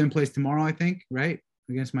 Harden plays tomorrow, I think, right?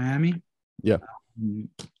 Against Miami. Yeah.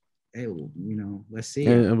 Let's see.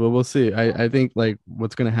 We'll see. I think like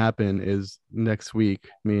what's going to happen is next week,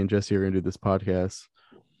 me and Jesse are going to do this podcast,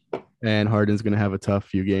 and Harden's going to have a tough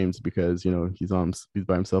few games because, he's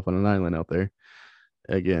by himself on an island out there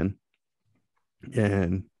again.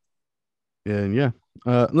 And yeah,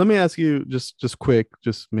 let me ask you just quick,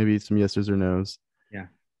 just maybe some yeses or nos. Yeah.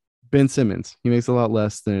 Ben Simmons, he makes a lot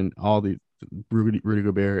less than all the Rudy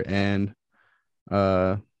Gobert and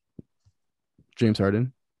James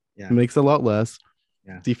Harden. Yeah. He makes a lot less.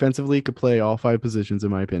 Yeah. Defensively, could play all 5 positions in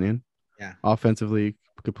my opinion. Yeah. Offensively,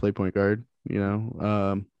 could play point guard.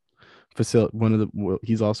 He's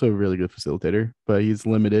also a really good facilitator, but he's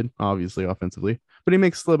limited, obviously, offensively. But he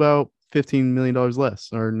makes about $15 million less,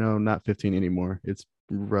 or no, not 15 anymore. It's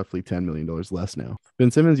roughly $10 million less now. Ben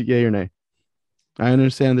Simmons, yay or nay? I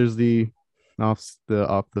understand there's the off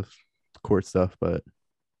the court stuff, but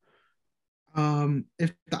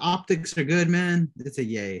if the optics are good, man, it's a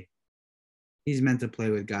yay. He's meant to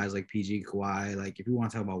play with guys like PG, Kawhi. Like, if you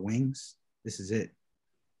want to talk about wings, this is it.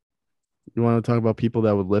 You want to talk about people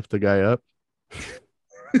that would lift a guy up?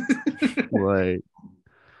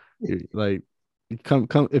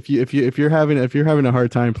 come if you're having a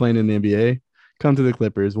hard time playing in the NBA, come to the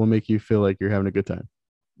Clippers. We'll make you feel like you're having a good time.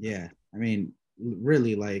 Yeah, I mean,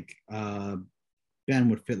 really, like Ben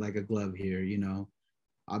would fit like a glove here.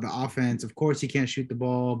 The offense, of course, he can't shoot the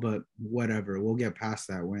ball, but whatever. We'll get past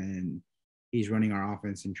that when he's running our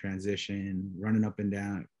offense in transition, running up and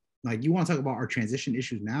down. Like, you want to talk about our transition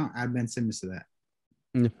issues now? Add Ben Simmons to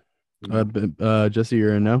that. Jesse,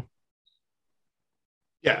 you're a no?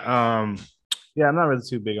 Yeah. Yeah, I'm not really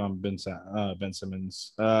too big on Ben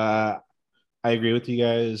Simmons. I agree with you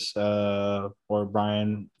guys, or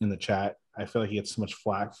Brian in the chat. I feel like he gets so much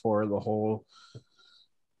flack for the whole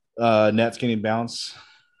Nets getting bounced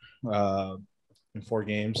in 4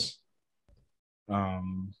 games.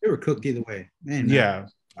 They were cooked either way. Man, yeah,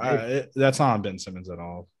 that's not on Ben Simmons at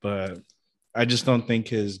all. But I just don't think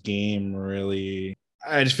his game really.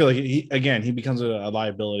 I just feel like he becomes a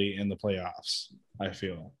liability in the playoffs. I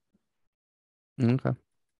feel. Okay. All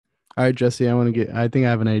right, Jesse. I think I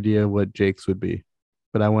have an idea what Jake's would be,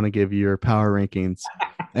 but I want to give you your power rankings.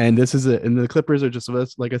 And this is it. And the Clippers are just,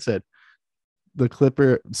 like I said,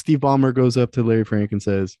 Steve Ballmer goes up to Larry Frank and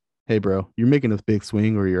says, "Hey, bro, you're making a big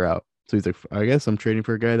swing or you're out." So he's like, "I guess I'm trading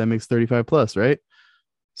for a guy that makes 35 plus, right?"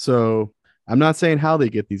 So I'm not saying how they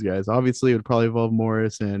get these guys. Obviously, it would probably involve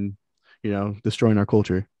Morris and, destroying our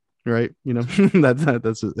culture, right?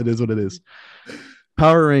 That's it is what it is.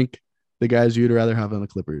 Power rank the guys you'd rather have on the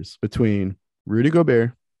Clippers between Rudy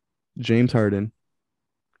Gobert, James Harden,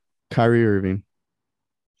 Kyrie Irving,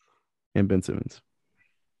 and Ben Simmons.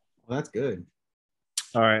 Well, that's good.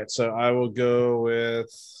 All right, so I will go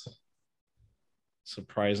with.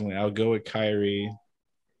 Surprisingly, I'll go with Kyrie.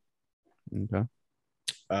 Okay.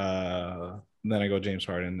 Then I go James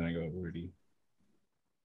Harden. Then I go Rudy.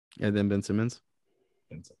 And then Ben Simmons.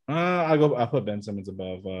 I'll put Ben Simmons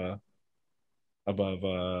above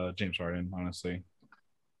James Harden, honestly.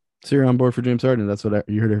 So you're on board for James Harden. That's what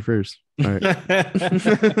you heard it first. All right.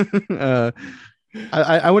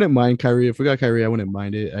 I wouldn't mind Kyrie. If we got Kyrie, I wouldn't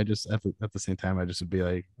mind it. I just at the same time, I just would be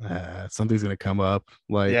like, something's gonna come up.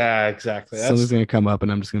 Like, yeah, exactly. Something's gonna come up,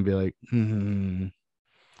 and I'm just gonna be like,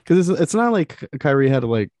 because it's not like Kyrie had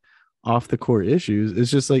like off the court issues.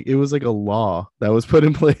 It's just like it was like a law that was put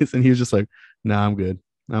in place, and he was just like, "Nah, I'm good.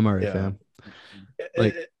 I'm all right, fam."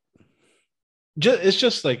 Like, it's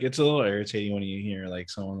just like it's a little irritating when you hear like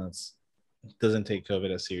someone that's doesn't take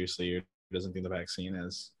COVID as seriously or doesn't think the vaccine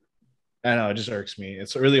is. I know, it just irks me.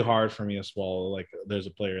 It's really hard for me to swallow. Like, there's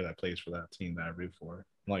a player that plays for that team that I root for,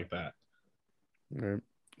 like that. All right.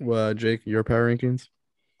 Well, Jake, your power rankings?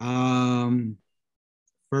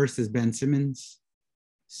 First is Ben Simmons.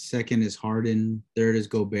 Second is Harden. Third is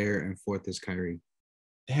Gobert, and fourth is Kyrie.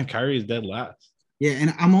 Damn, Kyrie is dead last. Yeah,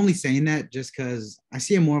 and I'm only saying that just because I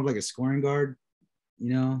see him more of like a scoring guard,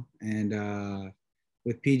 and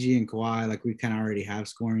with PG and Kawhi, like we kind of already have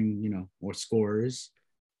scoring, or scorers.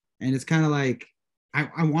 And it's kind of like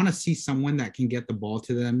I want to see someone that can get the ball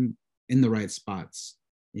to them in the right spots,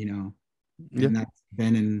 And that's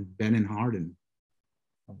Ben and Harden.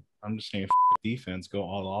 I'm just saying, defense, go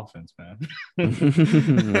all offense, man.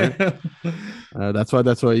 That's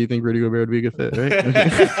why you think Rudy Gobert would be a good fit,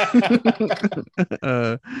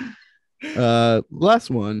 right?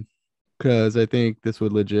 Last one, because I think this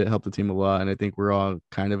would legit help the team a lot, and I think we're all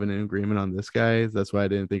kind of in agreement on this, guys. That's why I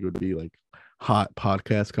didn't think it would be like hot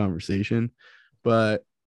podcast conversation, but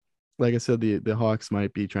like I said, the Hawks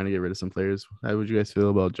might be trying to get rid of some players. How would you guys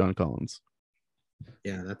feel about John Collins?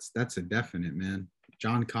 Yeah, that's a definite, man.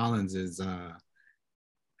 John Collins is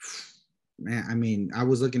man. I mean, I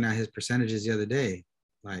was looking at his percentages the other day.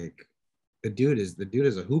 Like, the dude is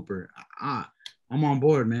a hooper. I'm on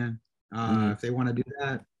board, man. If they want to do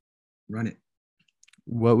that, run it.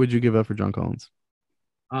 What would you give up for John Collins?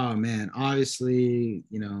 Oh man, obviously,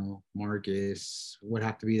 Marcus would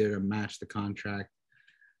have to be there to match the contract.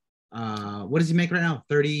 What does he make right now?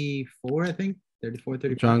 34, I think. 34,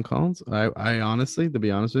 35. John Collins? I honestly, to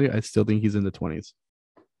be honest with you, I still think he's in the 20s.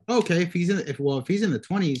 Okay, if he's in the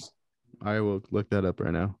 20s, I will look that up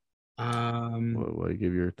right now. What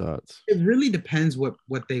give your thoughts? It really depends what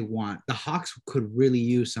they want. The Hawks could really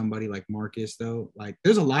use somebody like Marcus, though. Like,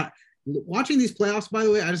 there's a lot watching these playoffs. By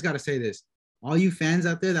the way, I just got to say this: all you fans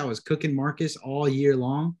out there that was cooking Marcus all year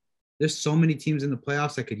long, there's so many teams in the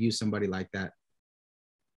playoffs that could use somebody like that.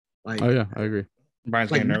 Like, oh yeah, I agree.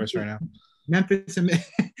 Brian's getting nervous right now. Memphis and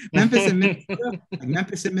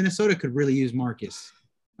Minnesota could really use Marcus.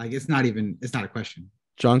 Like, it's not a question.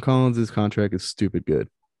 John Collins' contract is stupid good.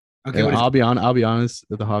 Okay, I'll be honest,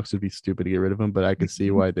 the Hawks would be stupid to get rid of him, but I can see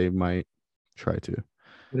why they might try to.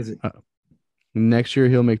 What is it? Next year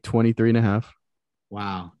he'll make 23.5.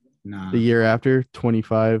 Wow. Nah. The year after,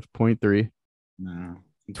 25.3. No.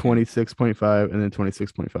 26.5, and then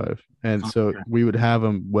 26.5. And so Contract. we would have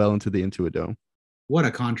him well into the Intuit Dome. What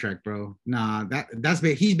a contract, bro. Nah,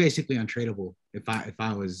 he's basically untradeable. If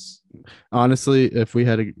I was Honestly, if we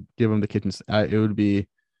had to give him the kitchen, it would be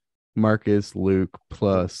Marcus, Luke,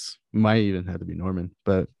 plus might even have to be Norman,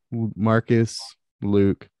 but Marcus,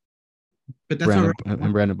 Luke, but that's Brandon, already,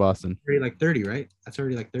 and Brandon Boston. already like 30, right? That's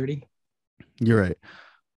already like 30. You're right.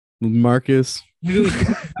 Marcus. Maybe we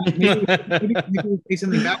take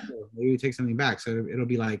something back though. Maybe we take something back. So it'll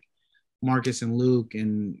be like Marcus and Luke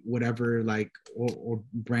and whatever, like or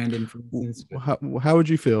Brandon, for instance. How would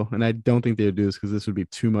you feel? And I don't think they would do this because this would be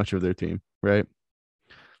too much of their team, right?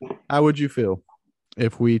 How would you feel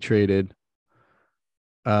if we traded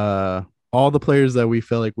all the players that we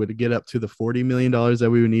felt like would get up to the $40 million that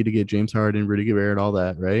we would need to get James Harden, Rudy Gobert, all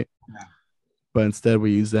that, right? Yeah. But instead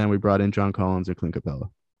we used them. We brought in John Collins and Clint Capella.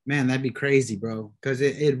 Man, that'd be crazy, bro. Because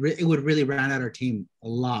it would really round out our team a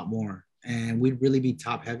lot more, and we'd really be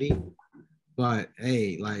top heavy. But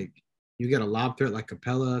hey, like you get a lob threat like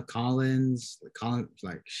Capella, Collins,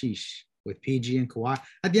 like sheesh with PG and Kawhi.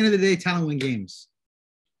 At the end of the day, talent win games.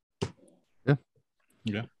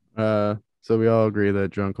 Yeah. So we all agree that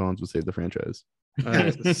John Collins would save the franchise.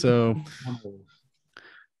 So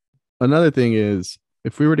another thing is,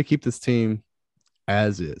 if we were to keep this team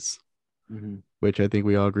as is, which I think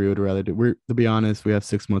we all agree would rather do. To be honest, we have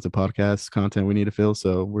 6 months of podcast content we need to fill,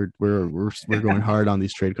 so we're going hard on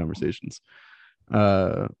these trade conversations.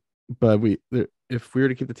 But if we were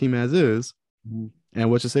to keep the team as is, and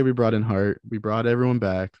let's just say we brought in Hart, we brought everyone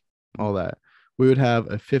back, all that, we would have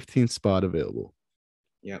a 15th spot available.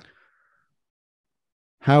 Yeah.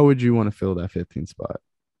 How would you want to fill that 15th spot?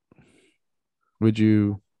 Would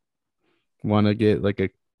you want to get like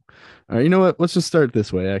you know what? Let's just start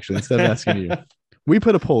this way, actually, instead of asking you. We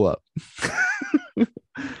put a poll up.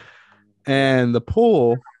 And the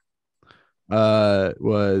poll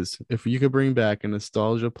was, if you could bring back a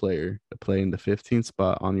nostalgia player to play in the 15th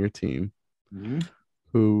spot on your team,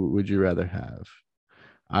 who would you rather have?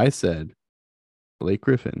 I said Blake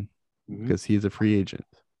Griffin, because he's a free agent.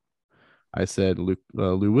 I said Lou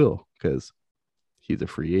Will, because he's a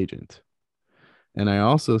free agent. And I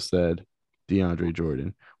also said DeAndre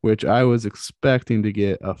Jordan, which I was expecting to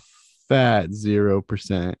get a fat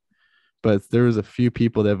 0%, but there was a few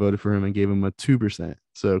people that voted for him and gave him a 2%.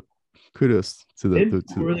 So kudos to the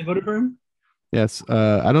Who really voted for him? Yes.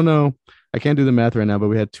 I don't know. I can't do the math right now, but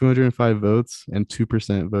we had 205 votes and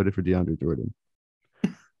 2% voted for DeAndre Jordan.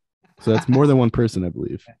 So that's more than one person, I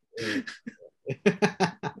believe.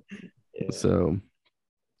 So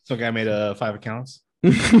guy made 5 accounts.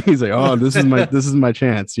 He's like, oh, this is my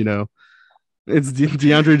chance, you know. It's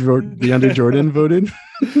DeAndre Jordan voted.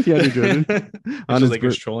 DeAndre Jordan on his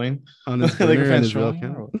Lakers trolling on his burner and his real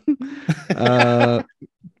account.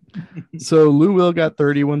 So Lou Will got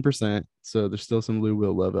 31%. So there's still some Lou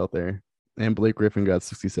Will love out there, and Blake Griffin got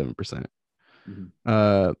 67%.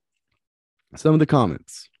 Some of the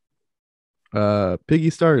comments.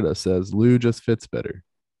 Piggy Stardust says Lou just fits better.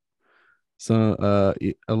 So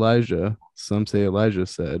Elijah, some say Elijah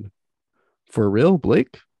said, for real,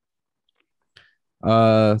 Blake?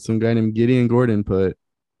 Some guy named Gideon Gordon put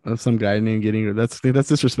some guy named Gideon. That's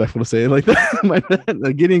disrespectful to say it like that. My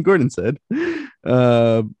bad. Gideon Gordon said,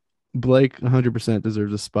 Blake 100%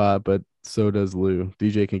 deserves a spot, but so does Lou.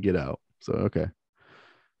 DJ can get out. So okay.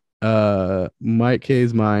 Mike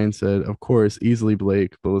K's mind said, of course, easily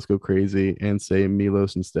Blake, but let's go crazy and say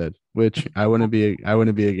Milos instead, which I wouldn't be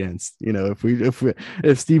against. You know,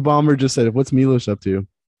 if Steve Ballmer just said, what's Milos up to?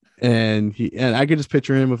 And I could just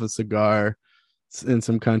picture him with a cigar in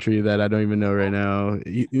some country that I don't even know right now.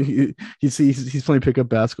 He's playing pickup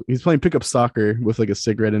basketball. He's playing pickup soccer with like a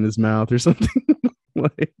cigarette in his mouth or something.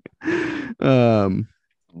 And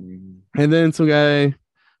then some guy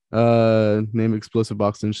named Explosive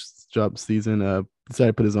Boxing Job Season decided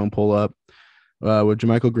to put his own poll up with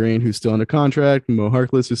Jermichael Green, who's still under contract, Mo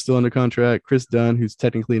Harkless, who's still under contract, Chris Dunn, who's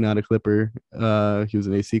technically not a Clipper, he was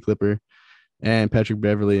an AC Clipper, and Patrick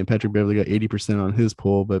Beverly. And Patrick Beverly got 80% on his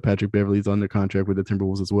poll, but Patrick Beverly's under contract with the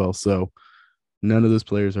Timberwolves as well. So none of those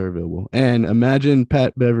players are available. And imagine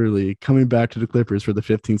Pat Beverly coming back to the Clippers for the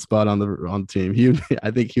 15th spot on the team.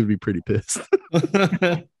 I think he would be pretty pissed.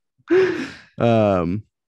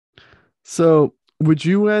 So would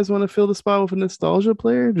you guys want to fill the spot with a nostalgia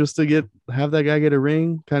player just to have that guy get a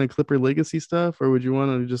ring, kind of Clipper legacy stuff, or would you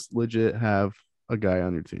want to just legit have a guy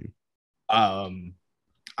on your team?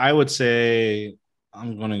 I would say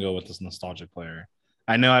I'm going to go with this nostalgic player.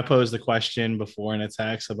 I know I posed the question before in a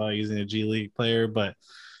text about using a G League player, but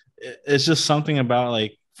it's just something about,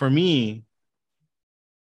 like, for me,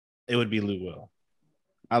 it would be Lou Will.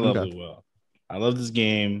 I love Okay. Lou Will. I love this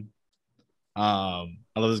game. I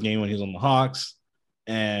love this game when he was on the Hawks,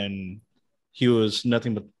 and he was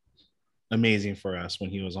nothing but amazing for us when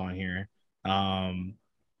he was on here.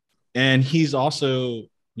 And he's also,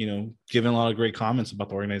 given a lot of great comments about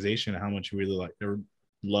the organization and how much he really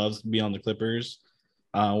loves to be on the Clippers.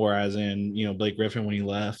 Whereas in, Blake Griffin, when he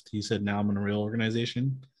left, he said, now I'm in a real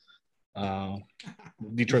organization.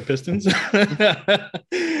 Detroit Pistons.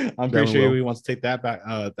 I'm pretty sure he wants to take that back.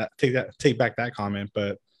 Take back that comment.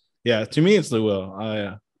 But yeah, to me, it's Lou Will.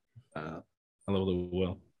 I love Lou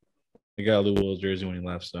Will. I got a Lou Will jersey when he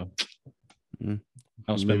left, so I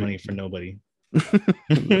don't spend money for nobody.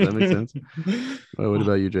 That makes sense. What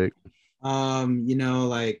about you, Jake?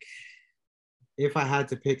 Like if I had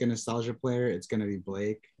to pick a nostalgia player, it's gonna be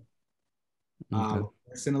Blake. Okay.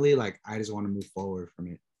 Personally, like I just want to move forward from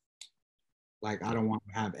it. Like I don't want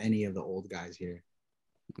to have any of the old guys here.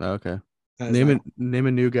 Okay. Name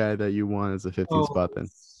a new guy that you want as a 15th spot then.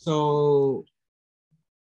 So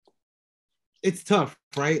it's tough,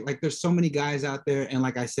 right? Like there's so many guys out there, and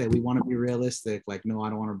like I said, we want to be realistic. Like, no, I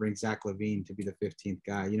don't want to bring Zach LaVine to be the 15th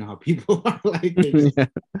guy. You know how people are like. Yeah.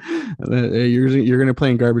 You're gonna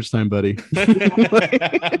play in garbage time, buddy.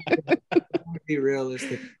 Be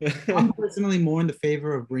realistic. I'm personally more in the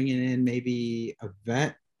favor of bringing in maybe a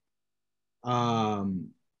vet.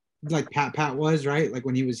 Like Pat was, right? Like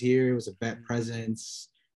when he was here, it was a vet presence,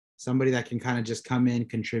 somebody that can kind of just come in,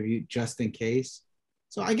 contribute just in case.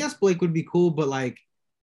 So I guess Blake would be cool, but like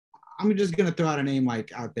I'm just gonna throw out a name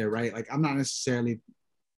like out there, right? Like I'm not necessarily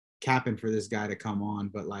capping for this guy to come on,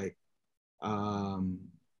 but like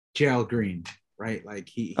JL Green, right? Like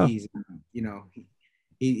he's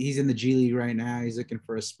he's in the G League right now. He's looking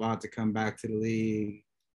for a spot to come back to the league.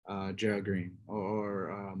 Gerald Green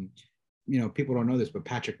or people don't know this, but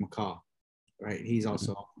Patrick McCaw, right? He's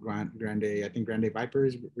also Grande. I think Grande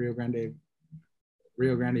Vipers, Rio Grande G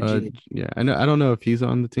League. Yeah, I know. I don't know if he's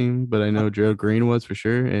on the team, but I know Gerald Green was for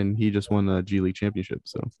sure, and he just won the G League championship.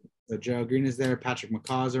 So Gerald Green is there. Patrick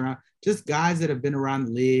McCaw's around. Just guys that have been around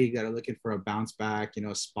the league that are looking for a bounce back,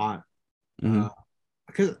 spot.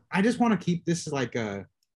 Because I just want to keep this like a,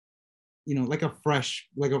 like a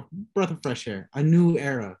breath of fresh air, a new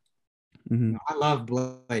era. I love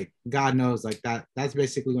Blake. God knows, like that's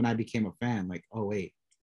basically when I became a fan. Like, oh wait,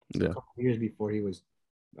 a couple years before he was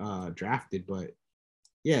drafted. But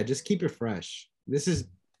yeah, just keep it fresh. This is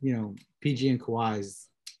PG and Kawhi's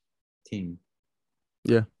team.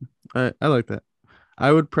 Yeah, I like that.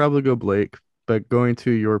 I would probably go Blake, but going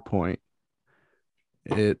to your point,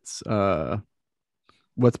 it's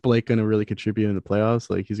what's Blake going to really contribute in the playoffs?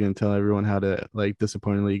 Like he's going to tell everyone how to like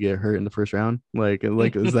disappointingly get hurt in the first round. Like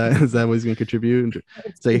is that what he's going to contribute?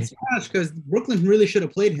 It's trash because Brooklyn really should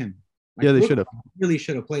have played him. Like, yeah, they should have. Really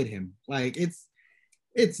should have played him. Like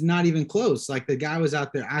it's not even close. Like the guy was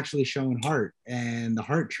out there actually showing heart, and the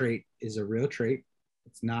heart trait is a real trait.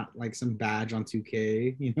 It's not like some badge on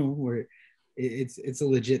 2K, where it's a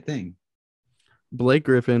legit thing. Blake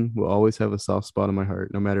Griffin will always have a soft spot in my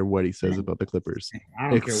heart, no matter what he says about the Clippers,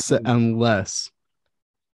 unless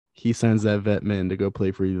he sends that vet man to go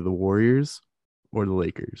play for either the Warriors or the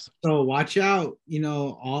Lakers. So watch out,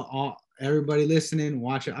 all everybody listening.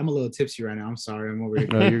 Watch it. I'm a little tipsy right now. I'm sorry. I'm over here.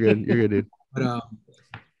 No, you're good. You're good, dude. But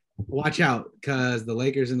watch out because the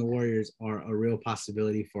Lakers and the Warriors are a real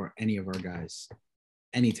possibility for any of our guys,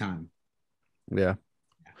 anytime. Yeah.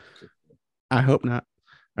 I hope not.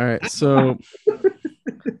 All right, so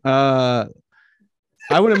I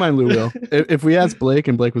wouldn't mind Lou Will. If we asked Blake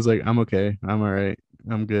and Blake was like, I'm okay, I'm all right,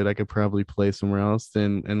 I'm good, I could probably play somewhere else,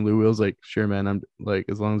 then and Lou Will's like, sure, man, I'm like,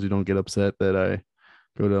 as long as you don't get upset that I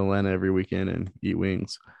go to Atlanta every weekend and eat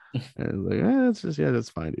wings. And like, it's just, that's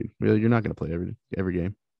fine, dude. Really, you're not gonna play every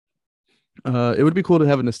game. It would be cool to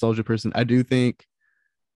have a nostalgia person. I do think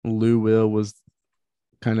Lou Will was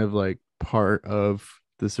kind of like part of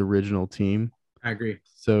this original team. I agree.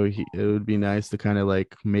 So it would be nice to kind of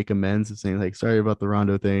like make amends and saying like, sorry about the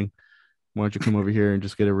Rondo thing. Why don't you come over here and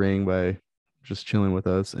just get a ring by just chilling with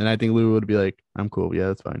us? And I think Lou would be like, I'm cool. Yeah,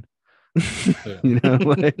 that's fine. I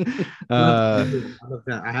love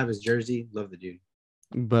that. I have his jersey. Love the dude.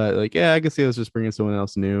 But like, yeah, I could see us just bringing someone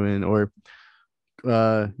else new in. Or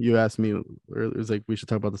you asked me, or it was like, we should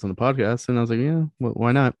talk about this on the podcast. And I was like, yeah, well,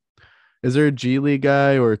 why not? Is there a G League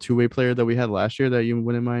guy or a two-way player that we had last year that you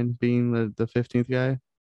wouldn't mind being the 15th guy?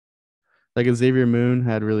 Like Xavier Moon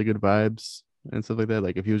had really good vibes and stuff like that.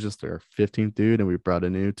 Like if he was just our 15th dude and we brought a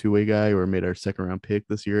new two-way guy or made our second round pick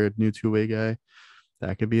this year, a new two-way guy,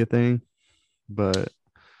 that could be a thing. But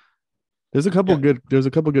there's a couple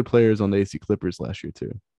good players on the AC Clippers last year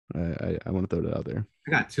too. I want to throw that out there.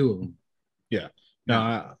 I got two of them. Yeah.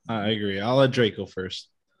 No, I agree. I'll let Drake go first.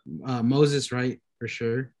 Moses, right, for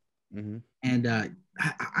sure. Mm-hmm. And I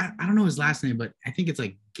don't know his last name, but I think it's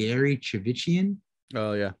like Gary Chivichian,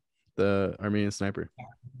 Oh yeah, the Armenian sniper.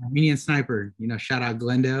 Armenian sniper. You know, shout out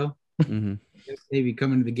Glendale. Mm-hmm. They be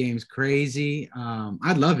coming to the games crazy.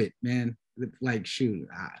 I'd love it, man. Like, shoot,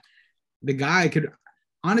 the guy could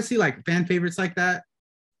honestly like fan favorites like that.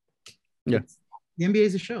 Yeah, the NBA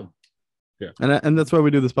is a show. Yeah, and that's why we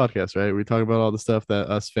do this podcast, right? We talk about all the stuff that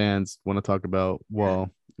us fans want to talk about while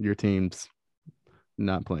your team's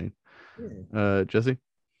not playing. Jesse?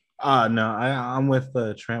 No, I'm with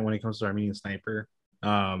Trent when it comes to Armenian sniper.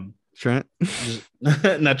 Trent?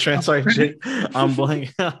 Not Trent, sorry, Jake. I'm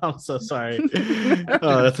blank. I'm so sorry.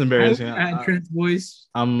 Oh, that's embarrassing. Trent's voice.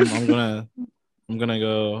 I'm gonna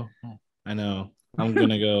go. I know. I'm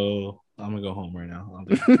gonna go home right now.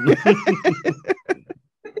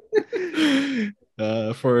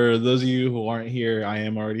 For those of you who aren't here, I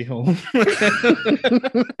am already home.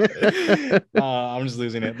 I'm just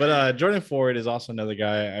losing it. But Jordan Ford is also another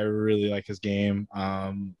guy. I really like his game,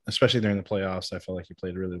 especially during the playoffs. I felt like he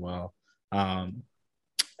played really well. And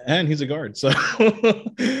he's a guard. So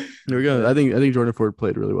there we go. I think Jordan Ford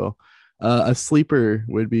played really well. A sleeper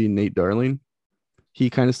would be Nate Darling. He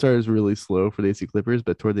kind of started really slow for the AC Clippers,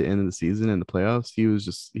 but toward the end of the season and the playoffs, he was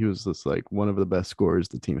just like one of the best scorers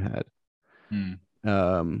the team had.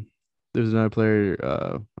 There's another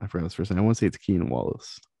player, I forgot his first name. I want to say it's Keenan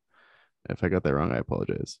Wallace. If I got that wrong, I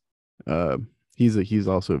apologize. He's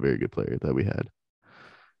also a very good player that we had.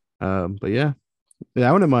 But yeah,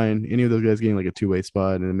 I wouldn't mind any of those guys getting like a two-way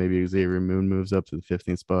spot, and then maybe Xavier Moon moves up to the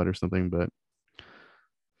 15th spot or something. But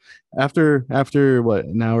after what,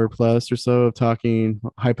 an hour plus or so of talking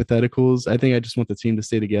hypotheticals, I think I just want the team to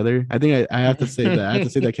stay together. I think I have to say that. I have to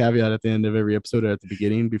say that caveat at the end of every episode or at the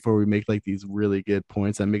beginning before we make like these really good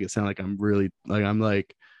points. I make it sound like I'm really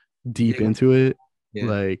like deep into it. Yeah.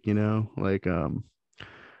 Like, you know, like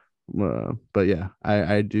but yeah,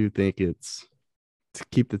 I do think it's to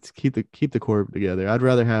keep the core together. I'd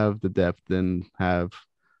rather have the depth than have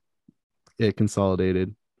it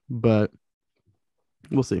consolidated, but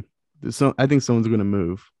we'll see. So I think someone's going to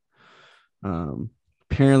move.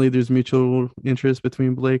 Apparently there's mutual interest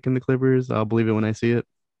between Blake and the Clippers. I'll believe it when I see it.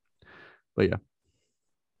 But yeah.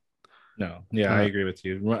 No, yeah, I agree with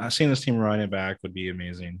you. Seeing this team run it back would be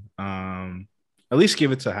amazing. At least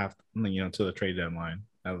give it to to the trade deadline,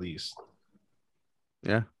 at least.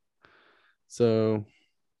 Yeah. So,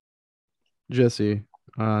 Jesse,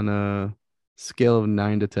 on a scale of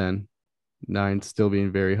 9 to 10, 9 still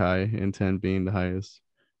being very high and 10 being the highest,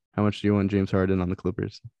 how much do you want James Harden on the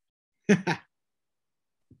Clippers? Can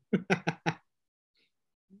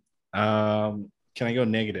I go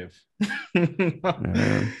negative? That's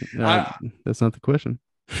not the question.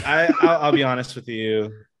 I'll be honest with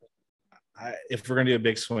you. If we're gonna do a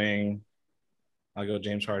big swing, I'll go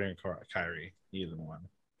James Harden or Kyrie, either one.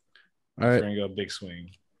 All right, we're gonna go big swing.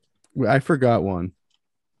 I forgot one.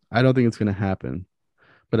 I don't think it's gonna happen,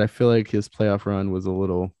 but I feel like his playoff run was a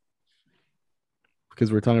little,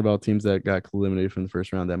 because we're talking about teams that got eliminated from the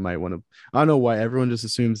first round that might want to. I don't know why everyone just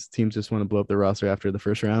assumes teams just want to blow up their roster after the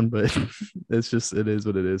first round, but it is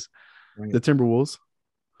what it is. Right. The Timberwolves,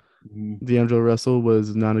 D'Angelo Russell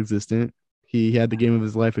was non-existent. He had the game of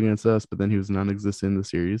his life against us, but then he was non-existent in the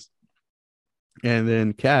series. And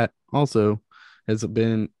then Cat also has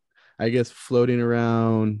been, I guess, floating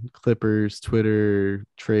around Clippers Twitter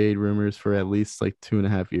trade rumors for at least like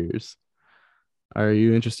 2.5 years. Are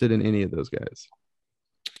you interested in any of those guys?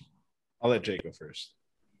 I'll let Jake go first.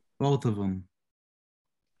 Both of them.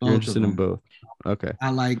 You're interested in both. Okay. I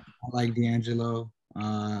like D'Angelo,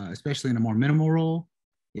 especially in a more minimal role.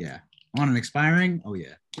 Yeah. On an expiring. Oh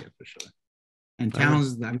yeah, for sure. And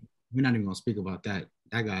Towns, we're not even gonna speak about that.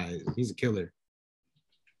 That guy, he's a killer.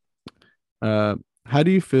 How do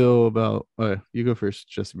you feel about? You go first,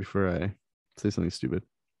 Jesse, before I say something stupid.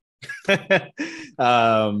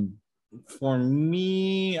 For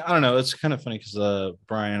me, I don't know. It's kind of funny because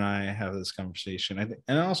Brian and I have this conversation. I think,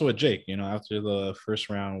 and also with Jake. You know, after the first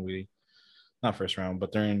round, not first round,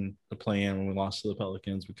 but during the play-in when we lost to the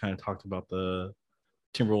Pelicans, we kind of talked about the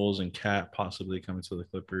Timberwolves and Cat possibly coming to the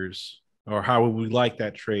Clippers, or how would we like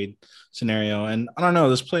that trade scenario. And I don't know,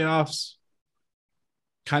 this playoffs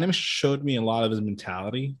kind of showed me a lot of his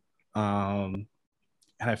mentality. And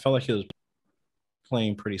I felt like he was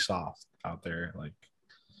playing pretty soft out there, like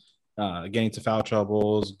getting to foul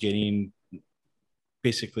troubles, getting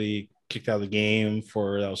basically kicked out of the game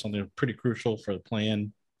that was something pretty crucial for the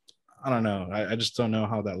plan. I don't know. I just don't know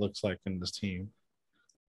how that looks like in this team.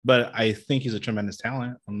 But I think he's a tremendous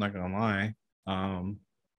talent. I'm not going to lie.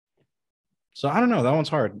 So I don't know. That one's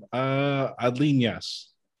hard. I'd lean yes.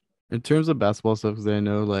 In terms of basketball stuff, because I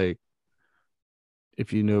know like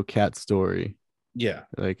if you know Cat's story, Yeah.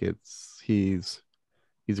 like he's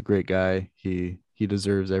a great guy. He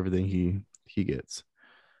deserves everything he gets.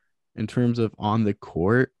 In terms of on the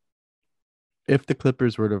court, if the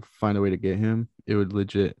Clippers were to find a way to get him, it would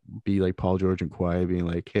legit be like Paul George and Kawhi being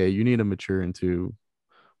like, "Hey, you need to mature into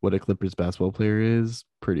what a Clippers basketball player is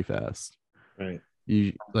pretty fast. Right.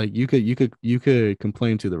 You could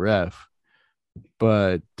complain to the ref,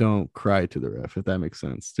 but don't cry to the ref if that makes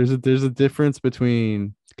sense. There's a difference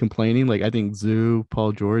between complaining, like I think Zoo,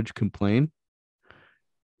 Paul George complain,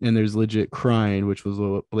 and there's legit crying, which was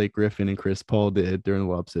what Blake Griffin and Chris Paul did during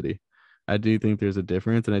Lob City. I do think there's a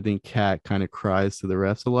difference, and I think Cat kind of cries to the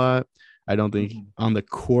refs a lot. I don't think on the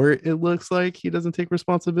court it looks like he doesn't take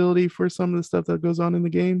responsibility for some of the stuff that goes on in the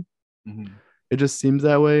game. Mm-hmm. It just seems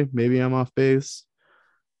that way. Maybe I'm off base.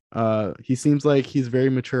 He seems like he's very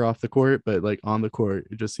mature off the court, but like on the court,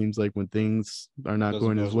 it just seems like when things are not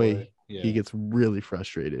going his way, he gets really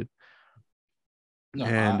frustrated. No,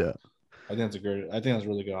 and I think that's a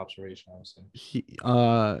really good observation, honestly.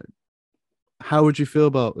 How would you feel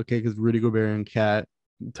about because Rudy Gobert and Cat,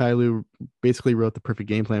 Ty Lue basically wrote the perfect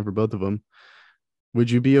game plan for both of them.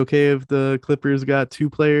 Would you be okay if the Clippers got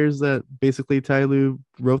two players that basically Ty Lue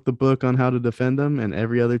wrote the book on how to defend them, and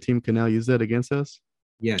every other team can now use that against us?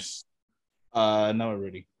 Yes. No,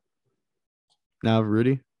 Rudy. Now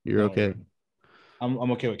Rudy, you're okay. Rudy.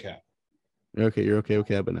 I'm okay with Cat. You're okay with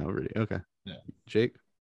Cat, but now Rudy. Okay. Yeah. Jake?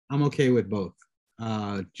 I'm okay with both.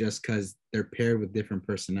 Just because they're paired with different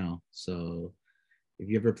personnel. So if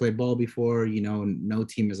you ever played ball before, you know no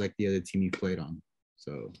team is like the other team you played on.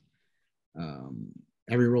 So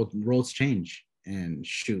every roles change. And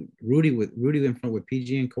shoot, Rudy in front with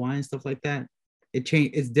PG and Kawhi and stuff like that.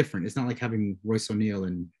 It's different. It's not like having Royce O'Neal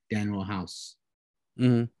and Daniel House.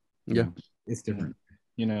 Mm-hmm. Yeah, it's different.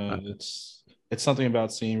 You know, it's something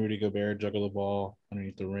about seeing Rudy Gobert juggle the ball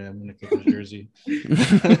underneath the rim in a Clippers jersey.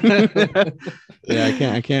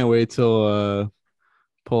 Yeah, I can't wait till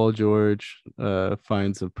Paul George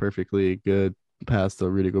finds a perfectly good pass to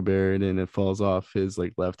Rudy Gobert and then it falls off his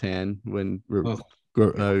like left hand when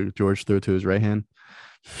George threw it to his right hand.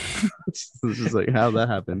 It's just like how that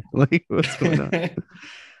happened. Like what's going on?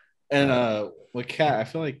 And with Cat, I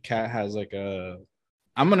feel like Cat has like I'm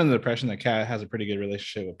under the impression that Cat has a pretty good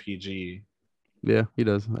relationship with PG. Yeah, he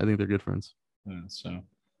does. I think they're good friends. Yeah, so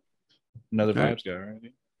another vibes guy,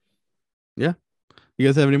 right? Yeah. You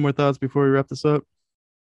guys have any more thoughts before we wrap this up?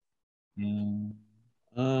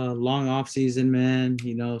 Long off season, man.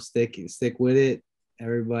 You know, stick with it.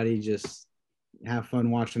 Everybody just have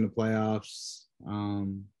fun watching the playoffs.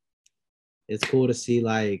 It's cool to see,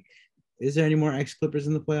 like, is there any more ex-Clippers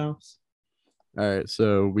in the playoffs? All right,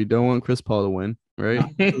 so we don't want Chris Paul to win, right?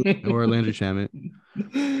 Or Landry Shamet.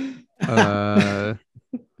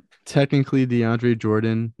 Technically DeAndre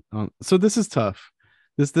Jordan. So this is tough.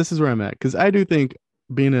 This is where I'm at because I do think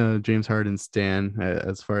being a James Harden stan,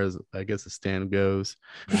 as far as I guess a stan goes,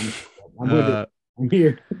 I'm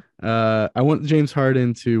here. I want James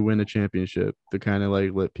Harden to win a championship to kind of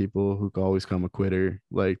like let people who always come a quitter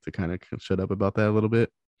like to kind of shut up about that a little bit.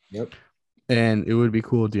 Yep. And it would be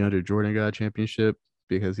cool if DeAndre Jordan got a championship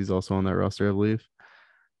because he's also on that roster, I believe.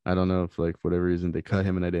 I don't know if like for whatever reason they cut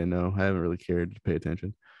him and I didn't know. I haven't really cared to pay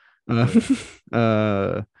attention. But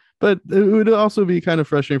it would also be kind of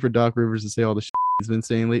frustrating for Doc Rivers to say all the shit he's been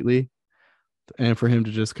saying lately and for him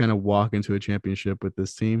to just kind of walk into a championship with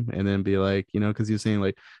this team and then be like, you know, because he's saying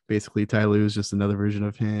like basically Ty Lue is just another version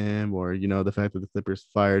of him, or you know the fact that the Clippers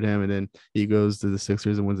fired him and then he goes to the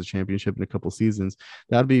Sixers and wins a championship in a couple seasons.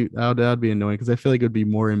 That'd be annoying because I feel like it would be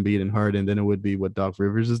more Embiid and Harden than it would be what Doc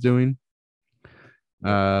Rivers is doing.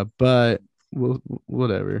 But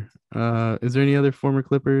whatever. Is there any other former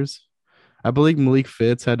Clippers? I believe Malik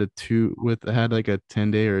Fitz had a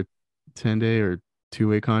 10-day or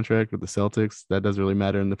 2-way contract with the Celtics. That doesn't really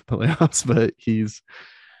matter in the playoffs, but he's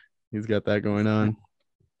got that going on.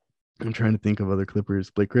 I'm trying to think of other Clippers.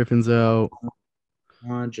 Blake Griffin's out.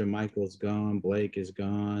 Jermichael's gone. Blake is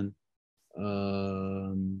gone.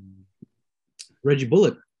 Reggie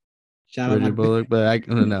Bullock. Shout out Reggie Bullock, but I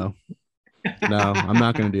don't know. No, I'm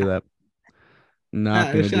not going to do that.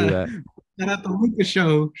 Not going to do that. Shout out the Luka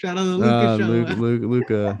show. Shout out the Luka show.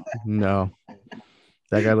 Luka. No.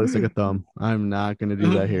 That guy looks like a thumb. I'm not going to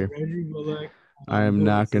do that here. I am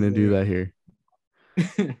not going to do that here.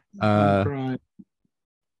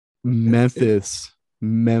 Memphis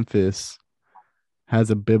has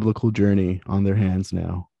a biblical journey on their hands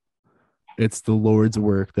now. It's the Lord's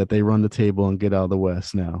work that they run the table and get out of the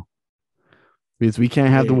West now. because we can't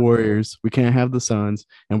have the Warriors, we can't have the Suns,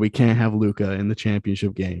 and we can't have Luka in the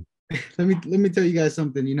championship game. Let me tell you guys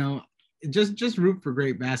something. You know, just root for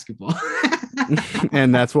great basketball.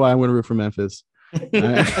 And that's why I'm going to root for Memphis.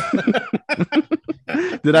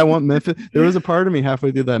 Did I want Memphis? There was a part of me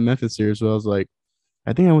halfway through that Memphis series where I was like,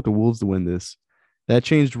 I think I want the Wolves to win this. That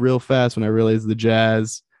changed real fast when I realized the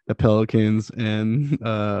Jazz, the Pelicans, and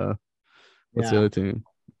what's the other team?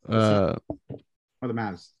 Or the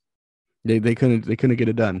Mavs. They couldn't get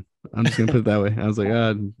it done. I'm just gonna put it that way. I was like,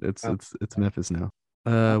 it's Memphis now.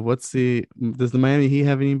 Does the Miami Heat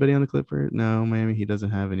have anybody on the Clippers? No, Miami Heat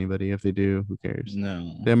doesn't have anybody. If they do, who cares?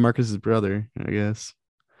 No. They have Marcus's brother, I guess.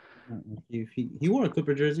 He wore a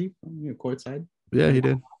Clipper jersey from courtside. Yeah, he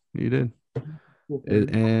did.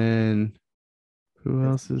 And who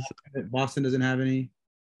else is? Boston doesn't have any.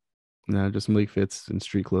 No, just Malik Fitz in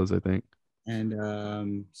street clothes, I think.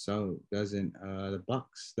 And so doesn't the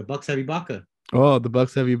Bucks. The Bucks have Ibaka. Oh, the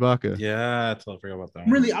Bucks have Ibaka. Yeah, I totally forgot about that.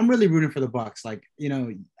 I'm really rooting for the Bucks. Like, you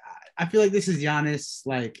know, I feel like this is Giannis,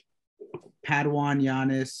 like Padawan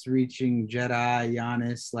Giannis reaching Jedi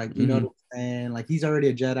Giannis. Like, you know what I'm saying? Like, he's already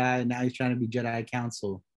a Jedi, and now he's trying to be Jedi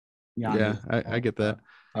Council. Giannis. Yeah, I get that.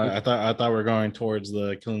 I thought we were going towards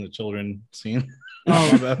the killing the children scene.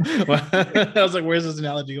 Oh, I was like, "Where's this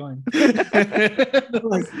analogy going?"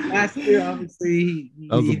 Like last year, obviously,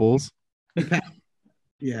 that was the Bulls.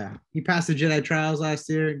 He passed the Jedi trials last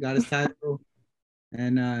year, got his title,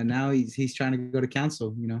 and now he's trying to go to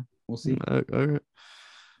council. You know, we'll see. Okay.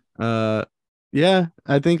 Yeah,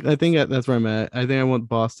 I think that's where I'm at. I think I want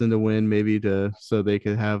Boston to win, maybe so they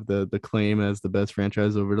could have the claim as the best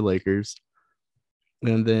franchise over the Lakers.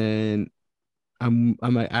 And then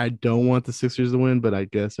I don't want the Sixers to win, but I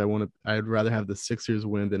guess I'd rather have the Sixers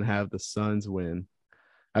win than have the Suns win.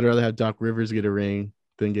 I'd rather have Doc Rivers get a ring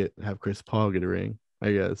than have Chris Paul get a ring,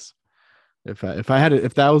 I guess. If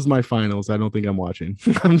that was my finals, I don't think I'm watching.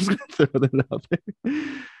 I'm just gonna throw that out there.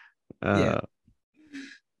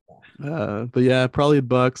 But yeah, probably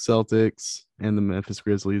Bucks, Celtics, and the Memphis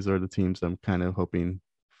Grizzlies are the teams I'm kind of hoping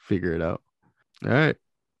figure it out. All right.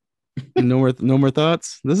 No more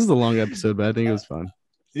thoughts. This is a long episode, but I think it was fun.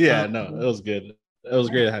 Yeah, no, it was good. It was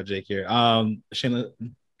great to have Jake here. Shayna,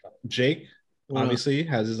 Jake obviously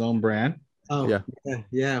has his own brand. Oh yeah.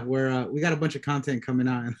 We got a bunch of content coming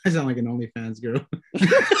out, and I sound like an OnlyFans girl.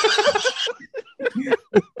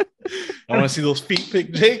 I want to see those feet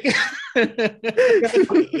pic, Jake. We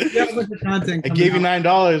got a bunch of content. I gave you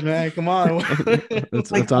 $9, man. Come on.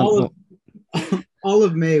 It's like all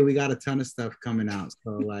of May, we got a ton of stuff coming out.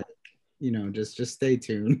 So like, you know, just stay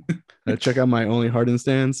tuned. Check out my Only Harden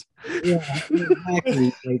stands. Yeah,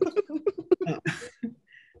 exactly.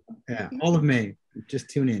 Yeah, all of May.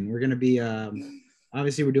 Just tune in. We're gonna be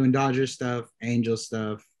obviously we're doing Dodger stuff, Angel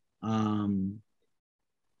stuff. And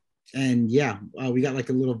yeah, we got like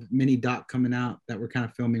a little mini doc coming out that we're kind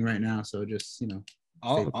of filming right now. So just, you know,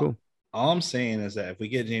 all I'm saying is that if we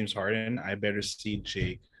get James Harden, I better see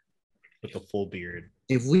Jake with a full beard.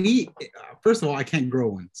 If we, first of all, I can't grow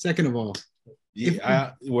one. Second of all,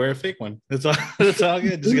 I wear a fake one. That's all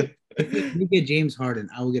good. If we get James Harden,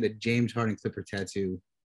 I will get a James Harden Clipper tattoo.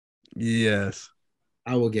 Yes,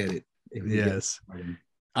 I will get it. Yes,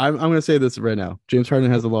 I'm going to say this right now. James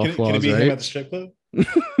Harden has a lot of flaws. Can it be him right? at the strip club?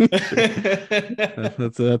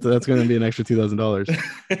 that's going to be an extra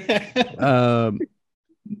 $2,000.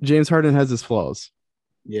 James Harden has his flaws.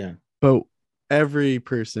 Yeah, but every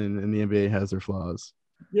person in the NBA has their flaws.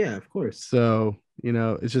 Yeah, of course. So, you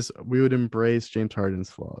know, it's just we would embrace James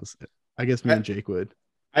Harden's flaws. I guess me and Jake would.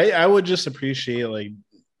 I would just appreciate like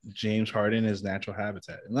James Harden, his natural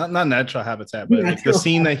habitat. Not natural habitat, but like the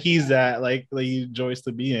scene that he's at, like he enjoys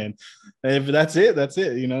to be in. And if that's it,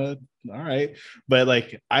 you know. All right. But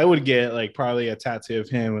like I would get like probably a tattoo of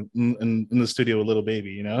him in the studio with Little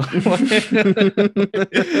Baby, you know. Because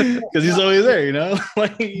he's always there, you know.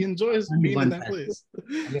 Like he enjoys being in that place.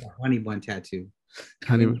 I get a honey bun tattoo.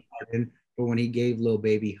 Honey. But when he gave Lil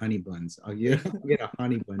Baby honey buns, I'll get a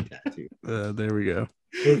honey bun tattoo. There we go.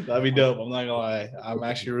 That'd be dope. I'm not gonna lie. I'm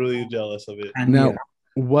actually really jealous of it. And now,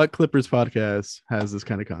 what Clippers podcast has this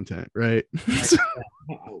kind of content, right?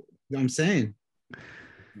 I'm saying.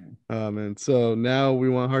 And so now we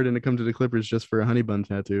want Harden to come to the Clippers just for a honey bun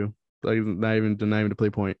tattoo. Like not even to play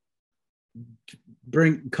point.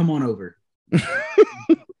 Come on over.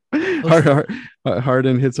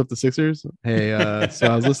 Harden hits up the Sixers. Hey, so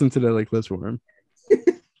I was listening to the clips for him.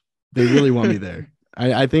 They really want me there.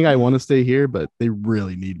 I think I want to stay here, but they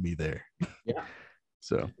really need me there. Yeah.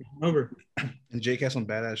 So over. And Jake has some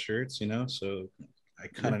badass shirts, you know. So I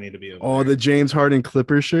kind of need to be over. Oh, the James Harden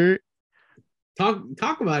Clipper shirt.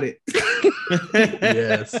 Talk about it.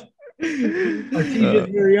 Yes. Artesia's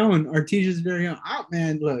very own. Oh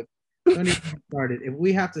man, look, don't even get started. If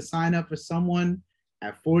we have to sign up for someone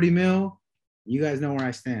at 40 mil, you guys know where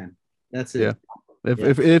I stand. That's it. Yeah.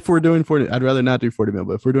 If we're doing 40, I'd rather not do 40 mil,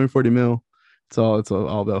 but if we're doing 40 mil, it's all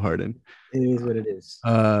about Harden. It is what it is.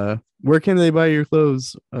 Where can they buy your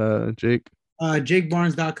clothes, Jake?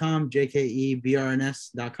 JKEBRNS.com, JKEBRNS.com.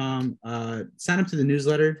 Sign up to the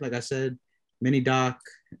newsletter, like I said, mini doc,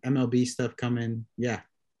 MLB stuff coming. Yeah.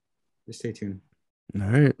 Just stay tuned. All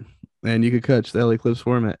right. And you can catch the LA Clips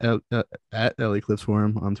Forum at LA Clips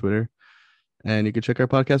Forum on Twitter. And you can check our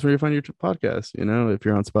podcast where you find your podcast. You know, if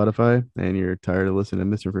you're on Spotify and you're tired of listening to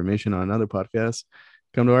misinformation on other podcasts,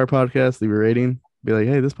 come to our podcast, leave a rating, be like,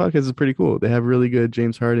 hey, this podcast is pretty cool. They have really good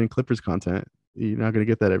James Harden Clippers content. You're not going to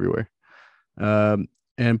get that everywhere. And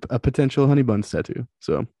a potential honey buns tattoo.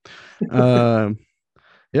 So,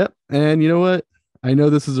 yep. And you know what? I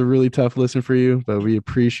know this is a really tough listen for you, but we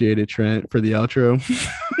appreciate it, Trent, for the outro.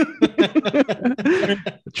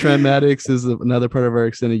 Trent Maddox is another part of our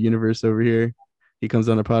extended universe over here. He comes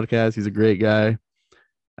on the podcast. He's a great guy.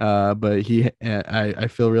 But I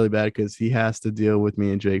feel really bad because he has to deal with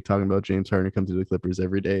me and Jake talking about James Harden come to the Clippers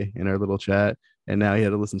every day in our little chat. And now he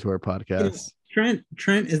had to listen to our podcast. Trent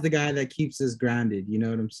is the guy that keeps us grounded. You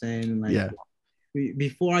know what I'm saying? Like, yeah.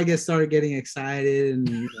 Before I started getting excited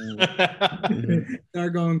and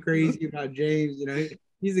start going crazy about James,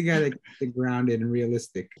 he's the guy that keeps it grounded and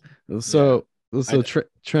realistic. So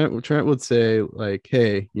Trent would say, like,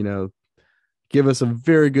 hey, give us a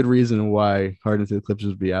very good reason why Harden to the Clippers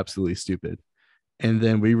would be absolutely stupid. And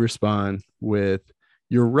then we respond with,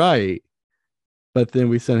 you're right. But then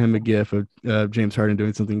we send him a gif of James Harden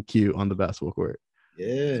doing something cute on the basketball court.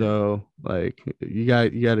 Yeah. So, like, you got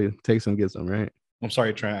to take some, get some, right? I'm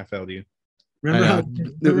sorry, Trent. I failed you. Remember how I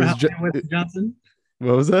did Wesley Johnson?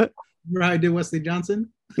 What was that? Remember how I did Wesley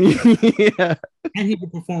Johnson? Yeah. And he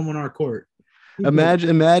could perform on our court.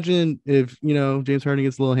 Imagine if James Harden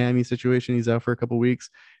gets a little hammy situation, he's out for a couple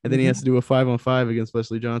weeks, and then he has to do a 5-on-5 against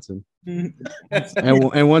Wesley Johnson.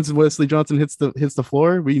 and once Wesley Johnson hits the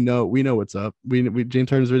floor, we know what's up. We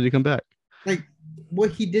James Harden's ready to come back. Like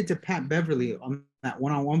what he did to Pat Beverly on that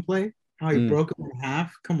one-on-one play, how he broke him in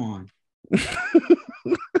half. Come on.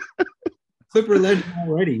 Clipper legend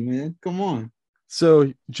already, man. Come on.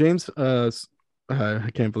 So James, I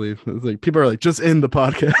can't believe it's like people are like, just end the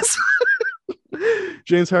podcast.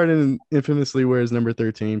 James Harden infamously wears number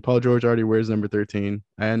 13. Paul George already wears number 13.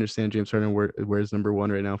 I understand James Harden wears number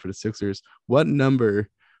 1 right now for the Sixers. What number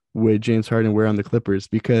would James Harden wear on the Clippers?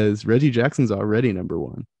 Because Reggie Jackson's already number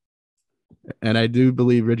 1, and I do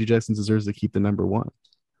believe Reggie Jackson deserves to keep the number 1.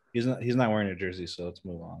 He's not wearing a jersey, so let's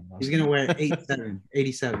move on. He's gonna wear 87.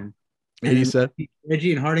 87.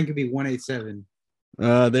 Reggie and Harden could be 187.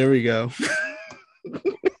 There we go.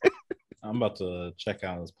 I'm about to check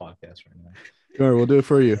out this podcast right now. Sure, we'll do it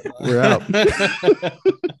for you. We're out.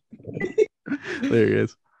 There he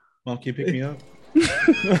is. Mom, can you pick me up?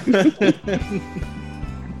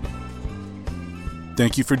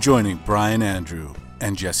 Thank you for joining Brian Andrew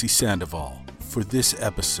and Jesse Sandoval for this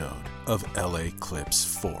episode of LA Clips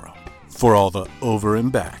Forum. For all the over and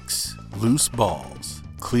backs, loose balls,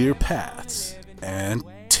 clear paths, and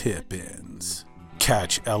tip-ins,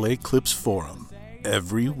 catch LA Clips Forum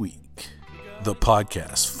every week. The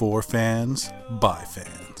podcast for fans, by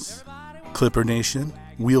fans. Clipper Nation,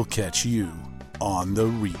 we'll catch you on the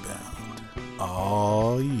rebound.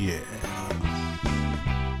 Oh, yeah.